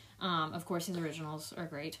 of course his originals are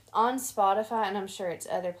great. On Spotify, and I'm sure it's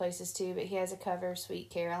other places too, but he has a cover of Sweet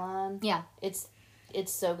Caroline. Yeah. It's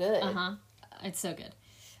so good. It's so good.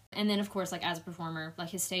 And then of course, like, as a performer, like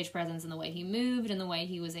his stage presence and the way he moved and the way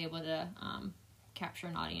he was able to capture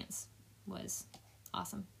an audience was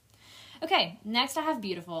awesome. Okay, next I have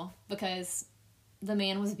Beautiful, because the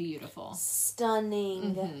man was beautiful.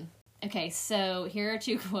 Stunning. Okay, so here are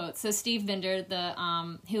two quotes. So Steve Bender,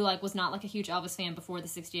 who like was not like a huge Elvis fan before the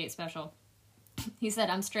 '68 special, he said,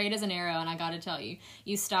 "I'm straight as an arrow, and I gotta tell you,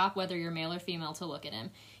 you stop whether you're male or female to look at him.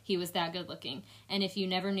 He was that good looking. And if you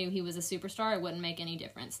never knew he was a superstar, it wouldn't make any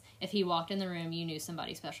difference. If he walked in the room, you knew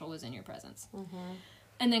somebody special was in your presence."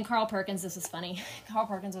 And then Carl Perkins, this is funny. Carl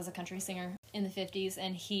Perkins was a country singer in the 50s,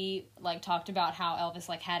 and he like talked about how Elvis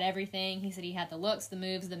like had everything. He said he had the looks, the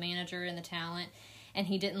moves, the manager, and the talent. And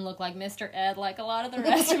he didn't look like Mr. Ed like a lot of the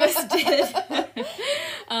rest of us did.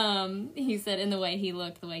 He said in the way he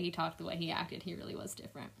looked, the way he talked, the way he acted, he really was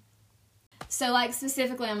different. So, like,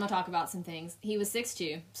 specifically, I'm going to talk about some things. He was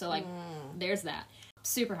 6'2", so, like, there's that.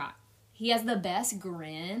 Super hot. He has the best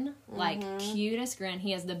grin, like, cutest grin.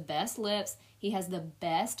 He has the best lips. He has the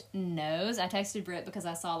best nose. I texted Britt because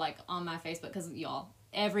I saw, like, on my Facebook, because, y'all,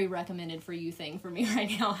 every recommended for you thing for me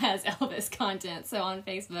right now has Elvis content. So on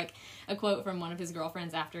Facebook, a quote from one of his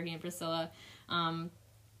girlfriends after he and Priscilla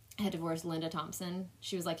had divorced, Linda Thompson.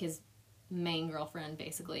 She was like his main girlfriend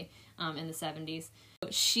basically in the 70s.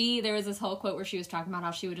 There was this whole quote where she was talking about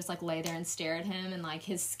how she would just like lay there and stare at him, and like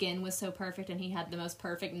his skin was so perfect and he had the most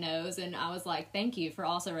perfect nose, and I was like, thank you for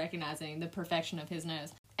also recognizing the perfection of his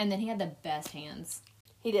nose. And then he had the best hands.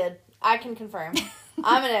 He did. I can confirm.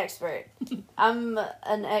 I'm an expert. I'm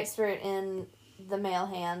an expert in the male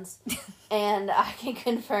hands, and I can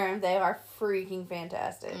confirm they are freaking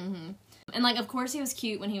fantastic. And, like, of course he was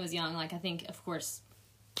cute when he was young. Like, I think, of course,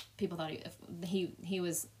 people thought he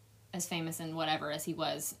was as famous and whatever as he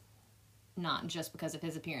was, not just because of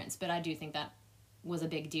his appearance. But I do think that was a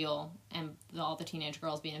big deal, and all the teenage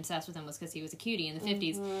girls being obsessed with him was because he was a cutie in the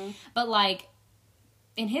 50s. But, like,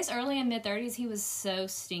 in his early and mid-30s, he was so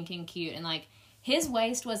stinking cute. And, like, his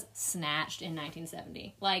waist was snatched in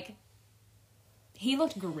 1970. Like, he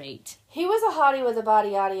looked great. He was a hottie with a body,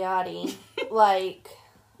 yaddy, yaddy. Like,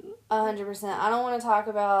 100%. I don't want to talk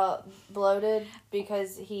about bloated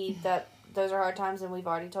because those are hard times, and we've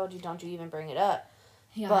already told you, don't you even bring it up.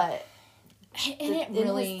 Yeah. But in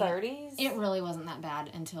his 30s? It really wasn't that bad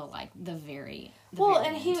until, like, the very Well, very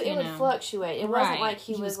and end, it would know? fluctuate. It wasn't Right. like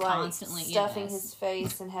he was like constantly stuffing his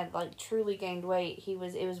face and had like truly gained weight.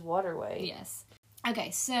 It was water weight. Yes.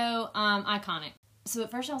 Okay, so iconic. So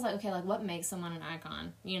at first I was like, okay, like what makes someone an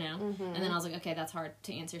icon, you know? Mm-hmm. And then I was like, okay, that's hard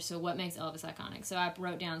to answer. So what makes Elvis iconic? So I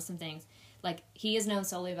wrote down some things. Like, he is known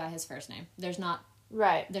solely by his first name. There's no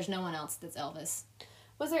one else that's Elvis.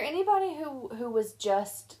 Was there anybody who was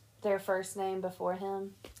just their first name before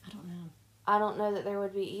him? I don't know. I don't know that there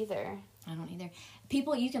would be either. I don't either.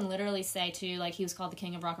 People, you can literally say too, like he was called the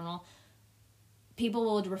King of Rock and Roll.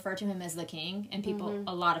 People would refer to him as the King, and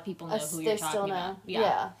a lot of people know who you're talking about.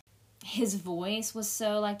 Yeah. His voice was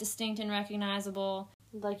so like distinct and recognizable.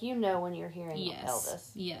 Like when you're hearing Elvis.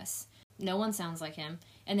 Yes. No one sounds like him.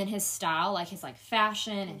 And then his style, like his like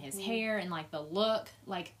fashion and his hair and like the look,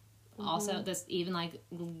 like also this even like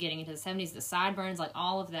getting into the 70s, the sideburns, like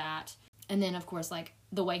all of that. And then of course like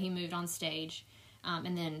the way he moved on stage,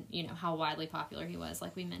 and then how widely popular he was,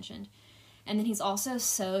 like we mentioned. And then he's also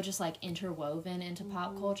so just like interwoven into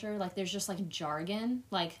pop culture. Like there's just like jargon,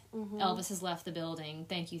 like Elvis has left the building.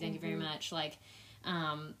 Thank you very much. Like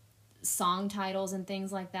song titles and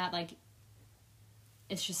things like that. Like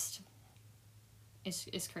it's just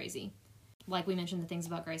it's crazy. Like we mentioned the things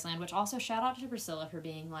about Graceland, which also shout out to Priscilla for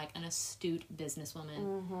being like an astute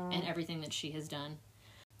businesswoman and everything that she has done.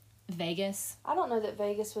 Vegas. I don't know that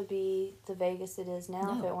Vegas would be the Vegas it is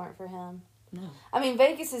now if it weren't for him. No. I mean,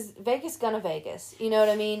 Vegas gonna Vegas. You know what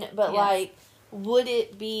I mean? But, like, would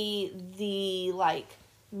it be the, like,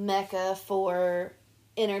 mecca for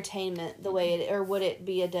entertainment the way it... Or would it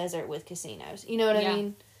be a desert with casinos? You know what I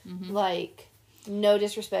mean? Mm-hmm. Like, no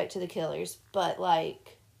disrespect to the Killers, but,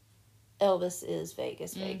 like, Elvis is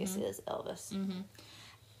Vegas. Vegas is Elvis.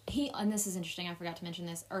 Mm-hmm. And this is interesting, I forgot to mention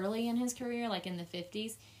this. Early in his career, like in the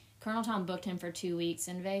 50s, Colonel Tom booked him for 2 weeks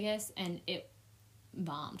in Vegas, and it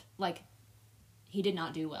bombed. Like... He did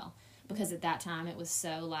not do well because at that time it was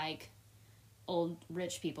so like old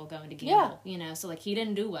rich people going to gamble, so like he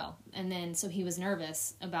didn't do well. And then so he was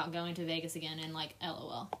nervous about going to Vegas again and like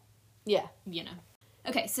LOL. Yeah.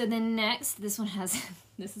 Okay, so then next, this one has,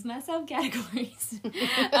 this is my subcategories.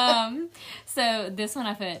 So this one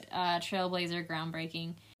I put trailblazer,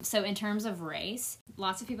 groundbreaking. So in terms of race,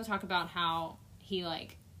 lots of people talk about how he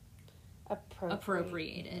like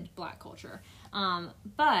appropriated black culture.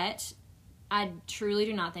 But I truly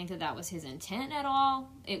do not think that was his intent at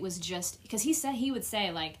all. It was just because he would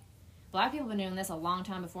say like, black people have been doing this a long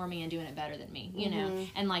time before me and doing it better than me, you know?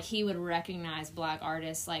 And like he would recognize black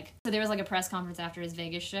artists. Like, so there was like a press conference after his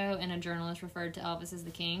Vegas show and a journalist referred to Elvis as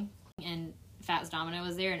the king, and Fats Domino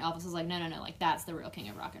was there, and Elvis was like, no, like that's the real king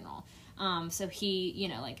of rock and roll. So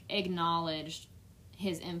he, like acknowledged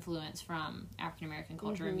his influence from African American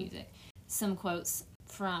culture and music. Some quotes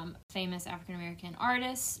from famous African-American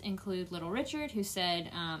artists include Little Richard, who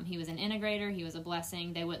said he was an integrator, he was a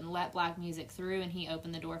blessing, they wouldn't let black music through, and he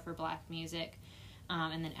opened the door for black music.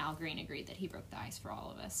 And then Al Green agreed that he broke the ice for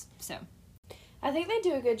all of us. So, I think they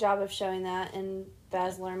do a good job of showing that in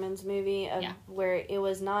Baz Luhrmann's movie, where it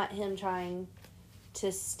was not him trying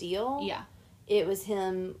to steal. Yeah. It was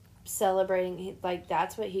him celebrating, like,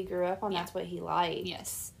 that's what he grew up on, that's what he liked.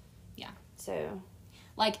 Yes. Yeah. So.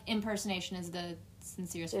 Like, impersonation is the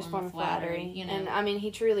sincerest form of flattery, you know. And I mean,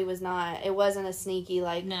 he truly was not. It wasn't a sneaky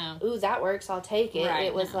like, no, ooh, that works, I'll take it. Right,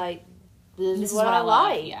 it was like, this is what I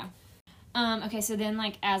like. like. Yeah. Okay, so then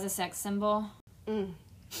like as a sex symbol.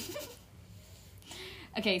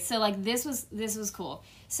 Okay, so like this was cool.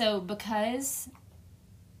 So because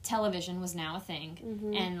television was now a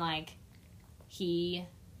thing, and like he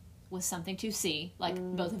was something to see, like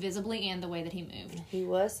both visibly and the way that he moved. He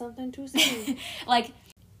was something to see. Like.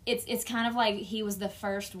 It's kind of like he was the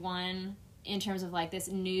first one in terms of like this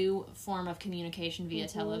new form of communication via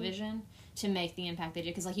television to make the impact they did.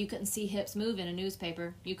 Because like you couldn't see hips move in a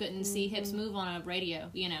newspaper, you couldn't see hips move on a radio.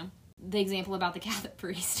 You know, the example about the Catholic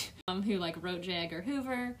priest who like wrote J. Edgar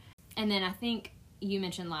Hoover, and then I think you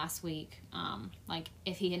mentioned last week, like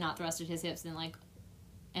if he had not thrusted his hips, then like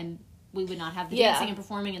and we would not have the dancing and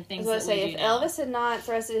performing and things. I was going to say, if Elvis had not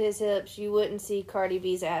thrusted his hips, you wouldn't see Cardi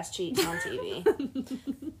B's ass cheeks on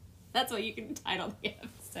TV. That's what you can title the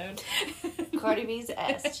episode. Cardi B's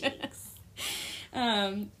ass cheeks.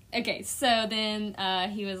 Okay, so then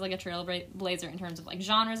he was like a trailblazer in terms of like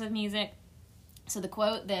genres of music. So the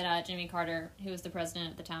quote that Jimmy Carter, who was the president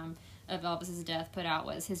at the time of Elvis's death, put out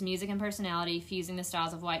was, "His music and personality, fusing the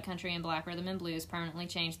styles of white country and black rhythm and blues, permanently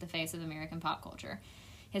changed the face of American pop culture.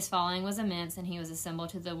 His following was immense, and he was a symbol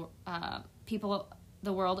to the people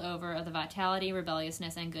the world over of the vitality,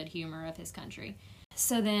 rebelliousness, and good humor of his country."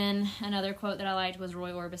 So then another quote that I liked was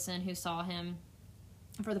Roy Orbison, who saw him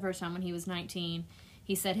for the first time when he was 19.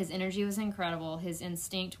 He said his energy was incredible. His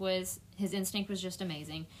instinct was just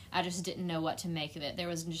amazing. I just didn't know what to make of it. There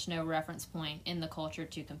was just no reference point in the culture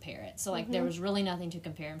to compare it. So, there was really nothing to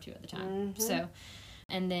compare him to at the time. So,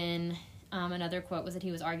 and then another quote was that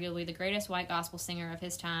he was arguably the greatest white gospel singer of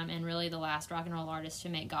his time and really the last rock and roll artist to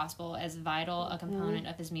make gospel as vital a component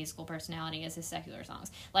of his musical personality as his secular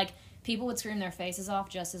songs. People would scream their faces off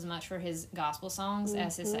just as much for his gospel songs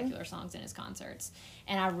as his secular songs in his concerts.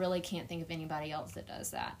 And I really can't think of anybody else that does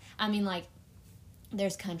that. I mean,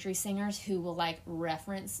 there's country singers who will,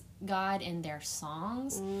 reference God in their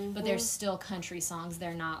songs, but they're still country songs.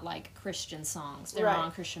 They're not, Christian songs. They're not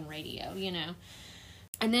on Christian radio, you know?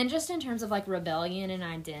 And then just in terms of, rebellion and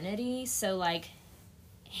identity, so, I'm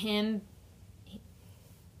just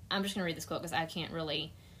going to read this quote because I can't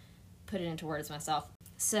really put it into words myself.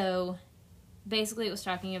 So, basically it was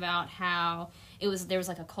talking about how there was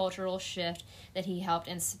a cultural shift that he helped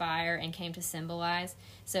inspire and came to symbolize.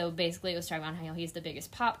 So, basically it was talking about how he's the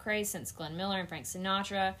biggest pop craze since Glenn Miller and Frank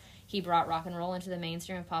Sinatra. He brought rock and roll into the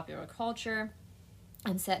mainstream of popular culture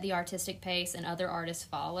and set the artistic pace, and other artists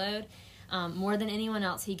followed. More than anyone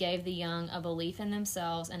else, he gave the young a belief in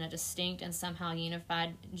themselves and a distinct and somehow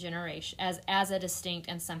unified generation, as a distinct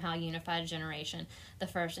and somehow unified generation, the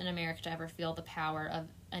first in America to ever feel the power of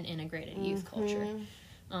an integrated youth culture.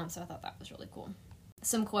 So I thought that was really cool.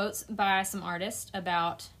 Some quotes by some artists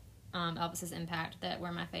about Elvis's impact that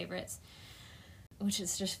were my favorites, which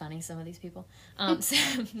is just funny, some of these people. So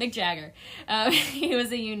Mick Jagger, he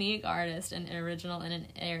was a unique artist and original in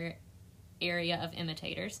an area of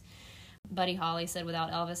imitators. Buddy Holly said,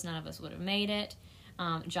 without Elvis, none of us would have made it.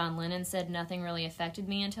 John Lennon said, nothing really affected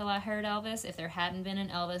me until I heard Elvis. If there hadn't been an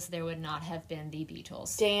Elvis, there would not have been the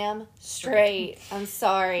Beatles. Damn straight. I'm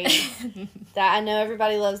sorry. I know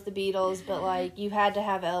everybody loves the Beatles, but, you had to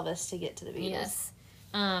have Elvis to get to the Beatles. Yes.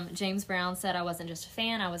 James Brown said, I wasn't just a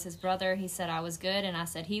fan, I was his brother. He said I was good, and I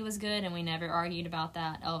said he was good, and we never argued about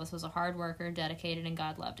that. Elvis was a hard worker, dedicated, and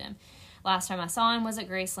God loved him. Last time I saw him was at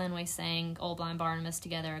Graceland. We sang Old Blind Barnabas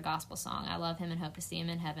together, a gospel song. I love him and hope to see him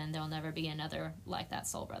in heaven. There'll never be another like that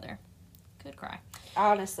soul brother. Could cry.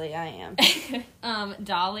 Honestly, I am.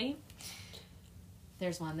 Dolly.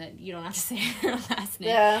 There's one that you don't have to say her last name.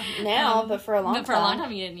 Yeah, now, but for a long time. But for a long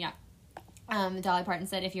time you didn't, yeah. Dolly Parton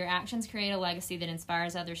said, if your actions create a legacy that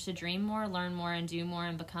inspires others to dream more, learn more, and do more,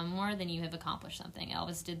 and become more, then you have accomplished something.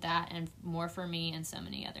 Elvis did that, and more for me and so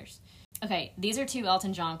many others. Okay, these are 2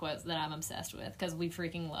 Elton John quotes that I'm obsessed with, because we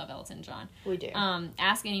freaking love Elton John. We do.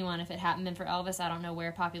 Ask anyone if it hadn't been for Elvis, I don't know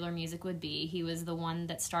where popular music would be. He was the one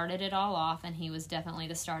that started it all off, and he was definitely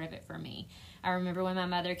the start of it for me. I remember when my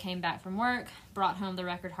mother came back from work, brought home the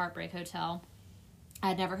record Heartbreak Hotel.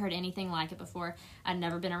 I'd never heard anything like it before. I'd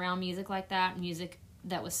never been around music like that, music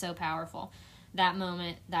that was so powerful. That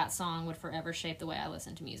moment, that song would forever shape the way I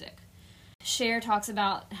listen to music. Cher talks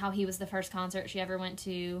about how he was the first concert she ever went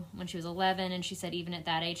to when she was 11, and she said even at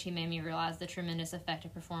that age he made me realize the tremendous effect a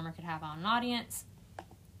performer could have on an audience.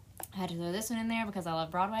 I had to throw this one in there because I love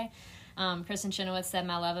Broadway. Kristen Chenoweth said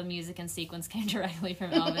my love of music and sequence came directly from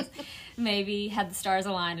Elvis. Maybe had the stars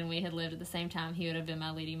aligned and we had lived at the same time, he would have been my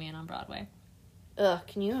leading man on Broadway. Ugh,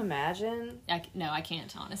 can you imagine? No, I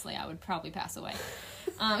can't, honestly. I would probably pass away.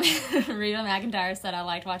 Reba McEntire said, I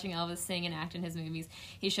liked watching Elvis sing and act in his movies.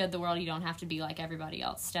 He showed the world you don't have to be like everybody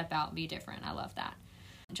else. Step out, be different. I love that.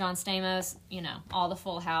 John Stamos, all the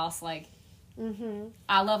Full House, I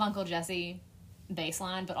love Uncle Jesse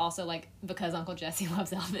baseline, but also, because Uncle Jesse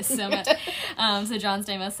loves Elvis so much. So John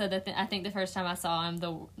Stamos said that I think the first time I saw him,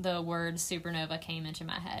 the word supernova came into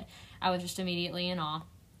my head. I was just immediately in awe.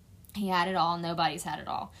 He had it all. Nobody's had it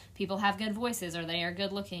all. People have good voices, or they are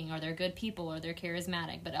good looking, or they're good people, or they're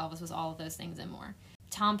charismatic, but Elvis was all of those things and more.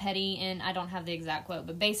 Tom Petty, and I don't have the exact quote,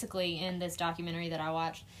 but basically in this documentary that I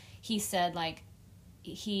watched, he said,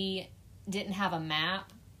 he didn't have a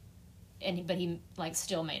map, but he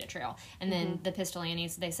still made a trail. And then the Pistol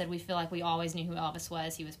Annies, they said, we feel like we always knew who Elvis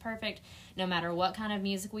was. He was perfect. No matter what kind of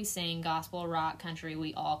music we sing, gospel, rock, country,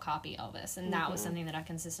 we all copy Elvis. And that was something that I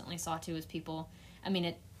consistently saw too, is people,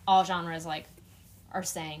 all genres are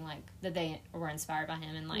saying that they were inspired by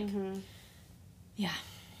him, and yeah.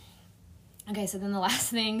 Okay, so then the last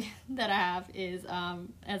thing that I have is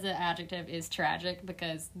as an adjective is tragic,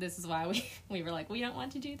 because this is why we were we don't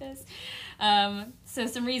want to do this. So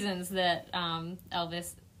some reasons that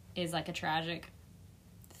Elvis is a tragic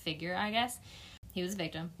figure, I guess. He was a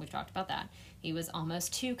victim. We've talked about that. He was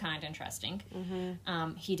almost too kind and trusting.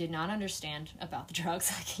 He did not understand about the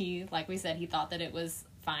drugs. Like we said, he thought that it was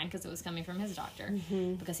fine because it was coming from his doctor,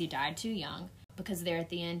 because he died too young, because there at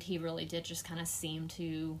the end he really did just kind of seem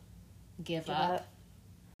to give up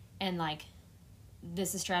And, like,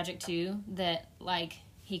 this is tragic, too, that, like,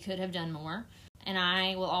 he could have done more. And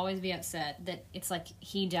I will always be upset that it's like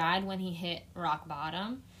he died when he hit rock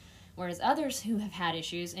bottom. Whereas others who have had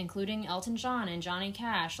issues, including Elton John and Johnny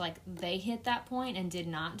Cash, like, they hit that point and did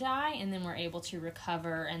not die, and then were able to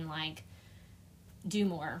recover and, like, do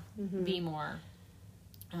more, be more.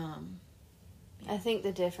 I think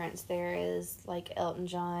the difference there is, like, Elton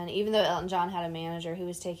John, even though Elton John had a manager who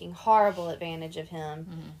was taking horrible advantage of him,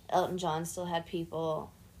 Elton John still had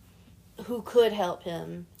people who could help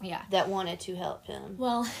him, that wanted to help him.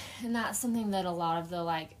 Well, and that's something that a lot of the,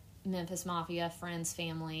 like, Memphis Mafia, friends,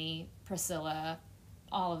 family, Priscilla,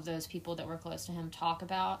 all of those people that were close to him talk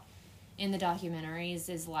about in the documentaries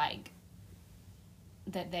is, like,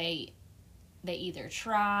 that they either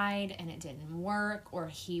tried and it didn't work, or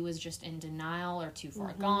he was just in denial or too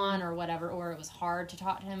far gone or whatever, or it was hard to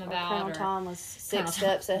talk to him about. Colonel Tom was six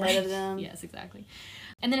steps ahead of them. Yes, exactly.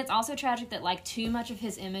 And then it's also tragic that, like, too much of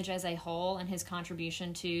his image as a whole and his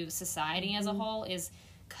contribution to society as a whole is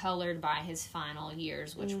colored by his final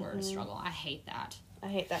years, which were a struggle. I hate that. I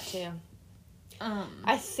hate that too.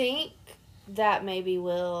 I think that maybe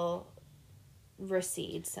will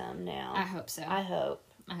recede some now. I hope so. I hope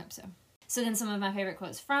so. So then some of my favorite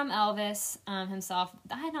quotes from Elvis himself.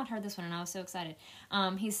 I had not heard this one and I was so excited.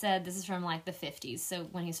 He said, this is from, like, the 50s, so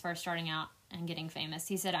when he's first starting out and getting famous.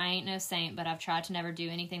 He said, "I ain't no saint, but I've tried to never do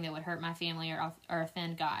anything that would hurt my family or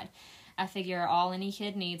offend God. I figure all any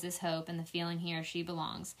kid needs is hope and the feeling he or she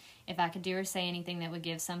belongs. If I could do or say anything that would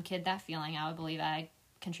give some kid that feeling, I would believe I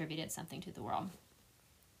contributed something to the world."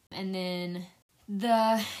 And then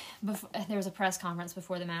there was a press conference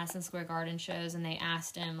before the Madison Square Garden shows, and they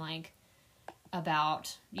asked him, like,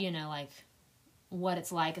 about, you know, like, what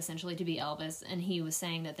it's like essentially to be Elvis, and he was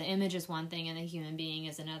saying that the image is one thing and the human being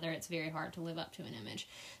is another. It's very hard to live up to an image.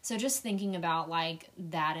 So just thinking about, like,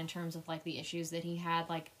 that in terms of, like, the issues that he had,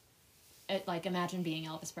 like imagine being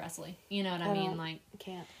Elvis Presley, you know what I mean? Like, I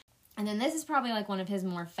can't. And then this is probably, like, one of his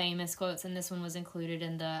more famous quotes, and this one was included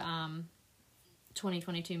in the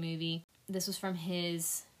 2022 movie. This was from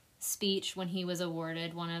his speech when he was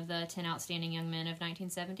awarded one of the 10 Outstanding Young Men of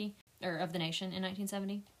 1970, or of the nation in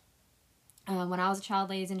 1970. When I was a child,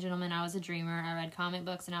 ladies and gentlemen, I was a dreamer. I read comic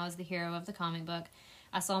books and I was the hero of the comic book.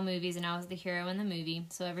 I saw movies and I was the hero in the movie.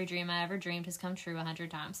 So every dream I ever dreamed has come true 100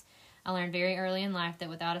 times. I learned very early in life that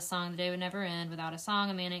without a song, the day would never end. Without a song,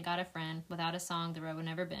 a man ain't got a friend. Without a song, the road would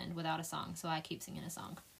never bend. Without a song, so I keep singing a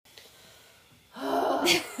song.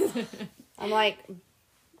 I'm, like,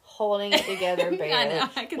 holding it together barely. I know,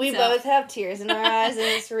 I can we tell. both have tears in our eyes, and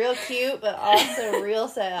it's real cute, but also real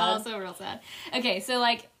sad. Also real sad. Okay, so,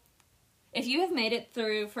 like, if you have made it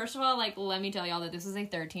through, first of all, like, let me tell y'all that this is a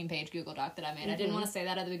 13-page Google Doc that I made. I didn't want to say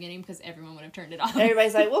that at the beginning because everyone would have turned it off.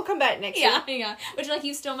 Everybody's like, we'll come back next week. Yeah. Which, like,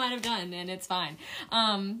 you still might have done, and it's fine.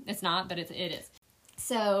 It's not, but it is.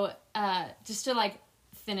 So, just to, like,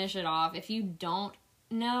 finish it off, if you don't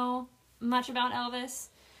know much about Elvis,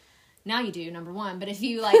 now you do, number one. But if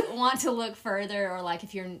you, like, want to look further, or, like,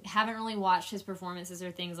 if you haven't really watched his performances or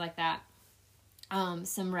things like that,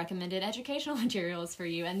 some recommended educational materials for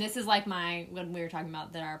you. And this is, like, when we were talking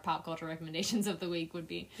about that our pop culture recommendations of the week would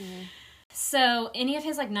be. Mm-hmm. So any of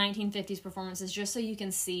his, like, 1950s performances, just so you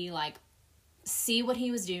can see what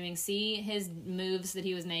he was doing, see his moves that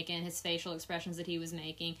he was making, his facial expressions that he was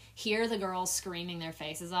making, hear the girls screaming their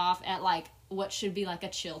faces off at, like, what should be, like, a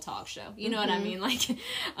chill talk show. You know what I mean? Like,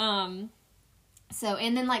 so,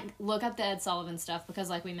 and then, like, look up the Ed Sullivan stuff, because,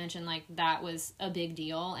 like we mentioned, like, that was a big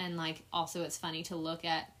deal, and, like, also it's funny to look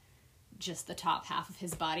at just the top half of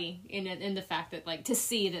his body, in the fact that, like, to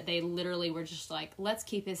see that they literally were just like, let's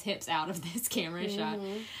keep his hips out of this camera shot.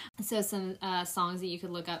 So some songs that you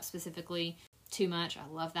could look up specifically: Too Much, I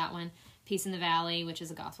love that one. Peace in the Valley, which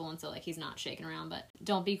is a gospel one, so, like, he's not shaking around, but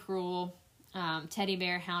Don't Be Cruel, Teddy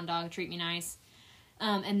Bear, Hound Dog, Treat Me Nice.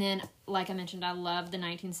 And then, like I mentioned, I love the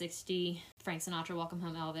 1960 Frank Sinatra Welcome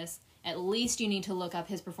Home Elvis. At least you need to look up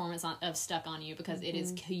his performance of Stuck on You, because it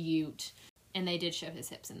is cute. And they did show his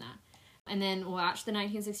hips in that. And then watch the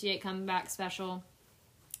 1968 Comeback Special.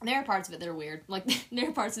 There are parts of it that are weird. Like, there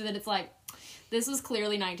are parts of it it's like, this was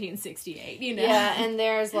clearly 1968, you know? Yeah, and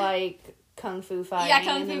there's, like, kung fu fighting. Yeah,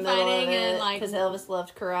 kung fu fighting, and, like, because Elvis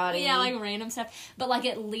loved karate. Yeah, like, random stuff. But, like,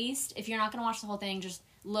 at least, if you're not going to watch the whole thing, just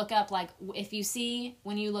look up, like, if you see,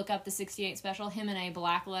 when you look up the 68 special, him in a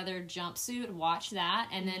black leather jumpsuit, watch that,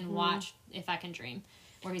 and then watch If I Can Dream,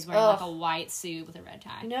 where he's wearing, like, a white suit with a red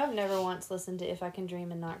tie. You know, I've never once listened to If I Can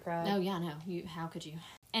Dream and not cried. Oh, yeah, no. How could you?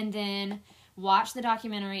 And then watch the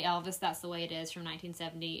documentary Elvis, That's the Way It Is, from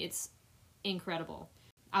 1970. It's incredible.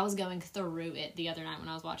 I was going through it the other night when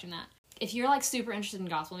I was watching that. if you're, like, super interested in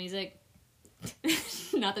gospel music,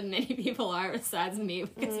 not that many people are besides me,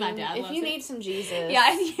 because my dad loves it. If you need some Jesus. Yeah,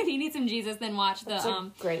 if you need some Jesus, then watch That's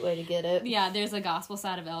a great way to get it. Yeah, there's a Gospel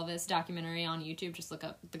Side of Elvis documentary on YouTube. Just look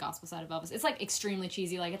up the Gospel Side of Elvis. It's, like, extremely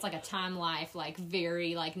cheesy. Like, it's like a Time Life, like,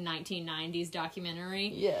 very, like, 1990s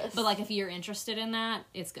documentary. Yes. But, like, if you're interested in that,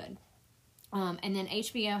 it's good. And then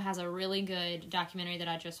HBO has a really good documentary that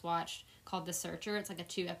I just watched called The Searcher. It's like a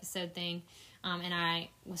 2-episode thing. And I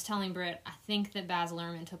was telling Britt, I think that Baz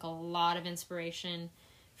Luhrmann took a lot of inspiration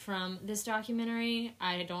from this documentary.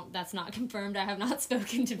 That's not confirmed. I have not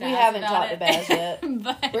spoken to Baz. We haven't about talked it. to Baz yet.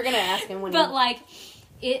 But we're going to ask him when But, like,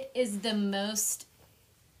 it is the most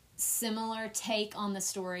similar take on the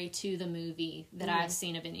story to the movie that I've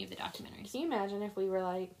seen of any of the documentaries. Can you imagine if we were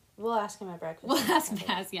like, we'll ask him at breakfast. We'll ask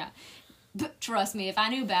Baz, yeah. But trust me, if I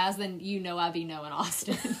knew Baz, then I'd be knowing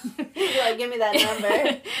Austin. You're like, give me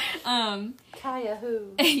that number. Kaya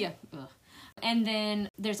who? Yeah. Ugh. And then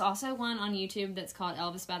there's also one on YouTube that's called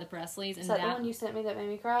Elvis by the Presleys. And Is that the one you sent me that made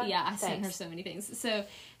me cry? Yeah, I sent her so many things. So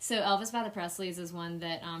Elvis by the Presleys is one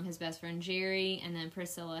that his best friend Jerry and then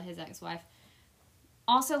Priscilla, his ex-wife,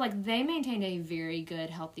 also, like, they maintained a very good,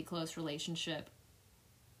 healthy, close relationship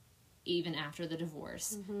even after the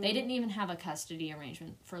divorce. Mm-hmm. They didn't even have a custody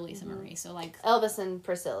arrangement for Lisa Marie. So, like... Elvis and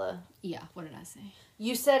Priscilla. Yeah, what did I say?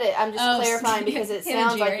 You said it. I'm just clarifying because it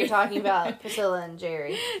sounds like you're talking about Priscilla and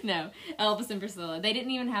Jerry. No, Elvis and Priscilla. They didn't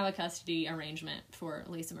even have a custody arrangement for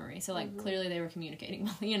Lisa Marie. So, like, clearly they were communicating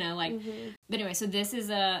well, you know, like... But anyway, so this is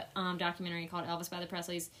a documentary called Elvis by the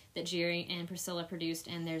Presleys that Jerry and Priscilla produced,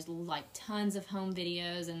 and there's, like, tons of home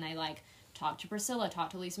videos, and they, like, talk to Priscilla, talk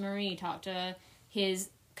to Lisa Marie, talk to his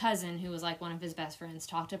cousin, who was, like, one of his best friends,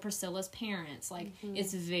 talk to Priscilla's parents. Like,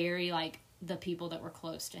 it's very, like, the people that were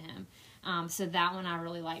close to him. So that one I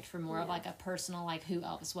really liked for more of, like, a personal, like, who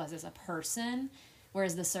Elvis was as a person,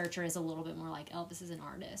 whereas The Searcher is a little bit more like Elvis as an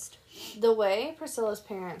artist. The way Priscilla's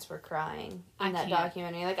parents were crying in that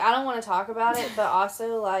documentary, like, I don't want to talk about it, but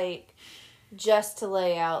also, like, just to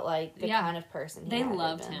lay out, like, the kind of person he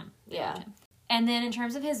loved him. They loved him. And then in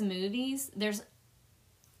terms of his movies, there's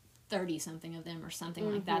 30-something of them or something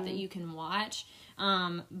like that you can watch.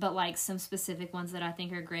 But, like, some specific ones that I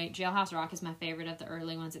think are great. Jailhouse Rock is my favorite of the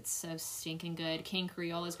early ones. It's so stinking good. King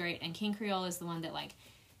Creole is great. And King Creole is the one that, like,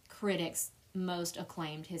 critics most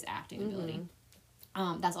acclaimed his acting ability.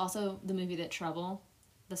 That's also the movie that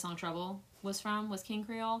the song Trouble was King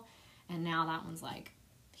Creole. And now that one's, like,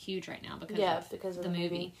 huge right now because of the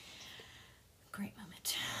movie. Great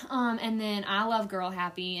moment. And then I love Girl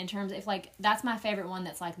Happy in terms of, like, that's my favorite one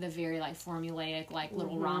that's, like, the very, like, formulaic, like,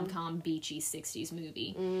 little rom-com, beachy 60s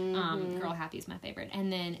movie. Girl Happy is my favorite.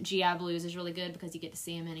 And then G.I. Blues is really good because you get to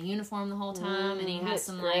see him in a uniform the whole time, and he has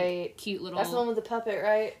some, like, cute little... That's the one with the puppet,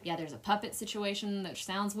 right? Yeah, there's a puppet situation that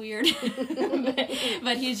sounds weird,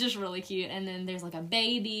 but he's just really cute. And then there's, like, a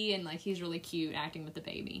baby, and, like, he's really cute acting with the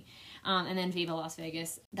baby. And then Viva Las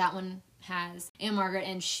Vegas, that one has Anne Margaret,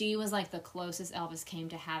 and she was, like, the closest Elvis came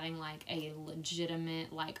to having, like, a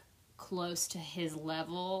legitimate, like, close to his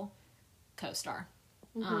level co-star.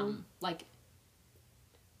 Like,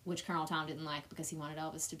 which Colonel Tom didn't like because he wanted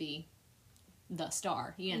Elvis to be the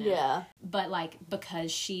star, you know? Yeah. But, like,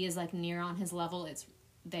 because she is, like, near on his level,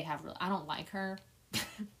 I don't like her,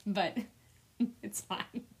 but... It's fine.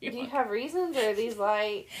 Do you have reasons, or are these,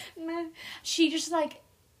 like... She just, like...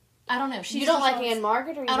 I don't know. You don't like Anne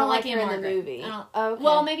Margaret, or you don't like her in the movie? Okay.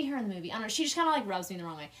 Well, maybe her in the movie. I don't know. She just kind of, like, rubs me the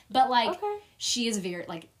wrong way. But, like, she is very,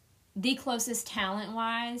 like, the closest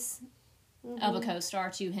talent-wise of a co-star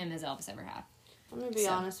to him as Elvis ever had. Let me be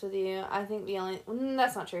honest with you. I think the only...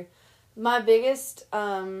 that's not true. My biggest,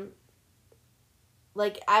 like,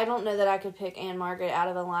 I don't know that I could pick Anne Margaret out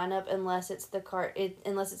of a lineup unless it's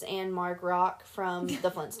unless it's Anne Marg Rock from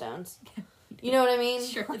the Flintstones. You know what I mean?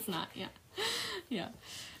 Sure, it's not. Yeah. Yeah.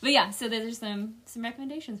 But yeah, so there's some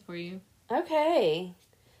recommendations for you. Okay.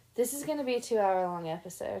 This is going to be a 2-hour-long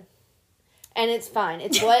episode. And it's fine.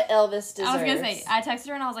 It's what Elvis deserves. I was going to say, I texted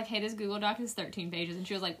her and I was like, hey, this Google Doc is 13 pages. And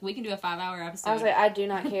she was like, we can do a 5-hour episode. I was like, I do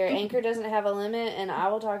not care. Anchor doesn't have a limit, and I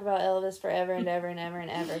will talk about Elvis forever and ever and ever and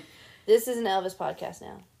ever. This is an Elvis podcast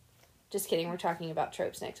now. Just kidding. We're talking about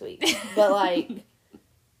tropes next week. But, like,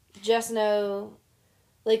 just know,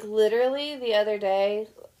 like, literally the other day...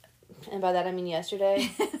 And by that I mean yesterday.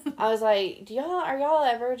 I was like, are y'all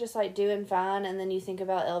ever just, like, doing fine, and then you think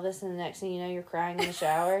about Elvis, and the next thing you know, you're crying in the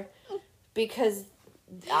shower? Because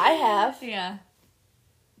I have. Yeah.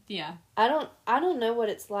 Yeah. I don't know what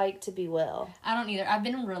it's like to be well. I don't either. I've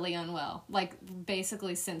been really unwell, like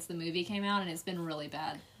basically since the movie came out, and it's been really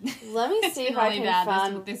bad. Let me see if I can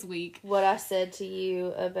find this week. What I said to you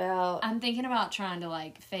about. I'm thinking about trying to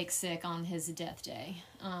like fake sick on his death day.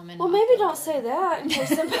 And well, maybe don't say that in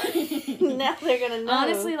case somebody now they're gonna know.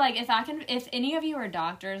 Honestly, like if any of you are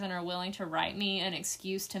doctors and are willing to write me an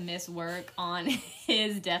excuse to miss work on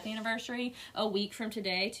his death anniversary a week from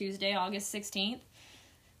today, Tuesday, August 16th,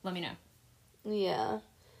 let me know. Yeah.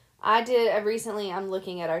 I did recently. I'm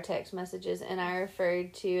looking at our text messages, and I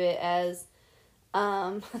referred to it as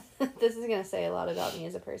this is going to say a lot about me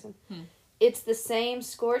as a person. It's the same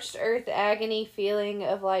scorched earth agony feeling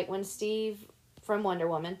of like when Steve from Wonder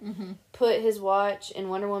Woman put his watch in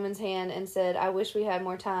Wonder Woman's hand and said, I wish we had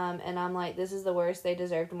more time, and I'm like, this is the worst, they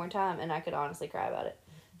deserved more time, and I could honestly cry about it.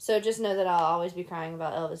 So just know that I'll always be crying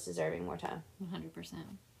about Elvis deserving more time. 100%.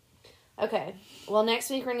 Okay. Well, next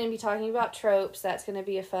week we're going to be talking about tropes. That's going to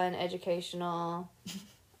be a fun, educational,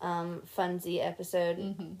 funsy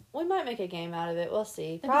episode. We might make a game out of it. We'll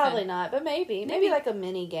see. That'd Probably not, but maybe. Maybe like a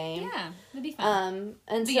mini game. Yeah, that'd be fun.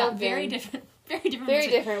 And but so yeah, very different. Very different. Very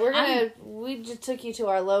different. We just took you to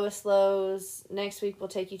our lowest lows. Next week we'll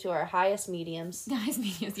take you to our highest mediums. Highest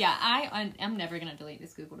mediums. Yeah, I'm never gonna delete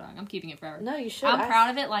this Google Doc. I'm keeping it forever. No, you should. I'm proud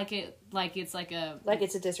of it. Like it's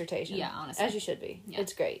a dissertation. Yeah, honestly, as you should be. Yeah.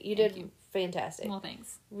 It's great. You did fantastic. Well,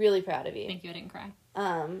 thanks. Really proud of you. Thank you. I didn't cry.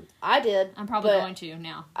 I did. I'm probably going to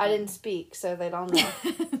now. I didn't speak, so they don't know.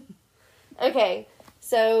 Okay,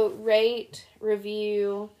 so rate,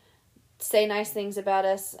 review, say nice things about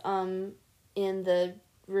us in the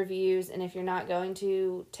reviews, and if you're not going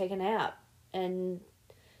to, take a nap and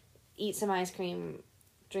eat some ice cream,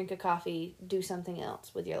 drink a coffee, do something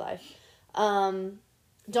else with your life.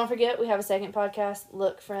 Don't forget, we have a second podcast,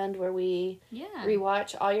 Look Friend, where we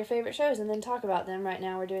rewatch all your favorite shows and then talk about them. Right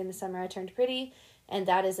now we're doing The Summer I Turned Pretty, and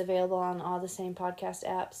that is available on all the same podcast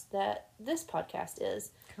apps that this podcast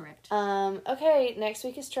is. Correct. Okay, next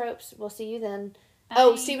week is Tropes. We'll see you then. Bye.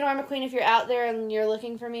 Oh, Stephen R. McQueen, if you're out there and you're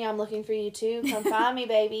looking for me, I'm looking for you too. Come find me,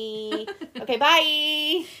 baby. Okay,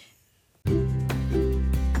 bye.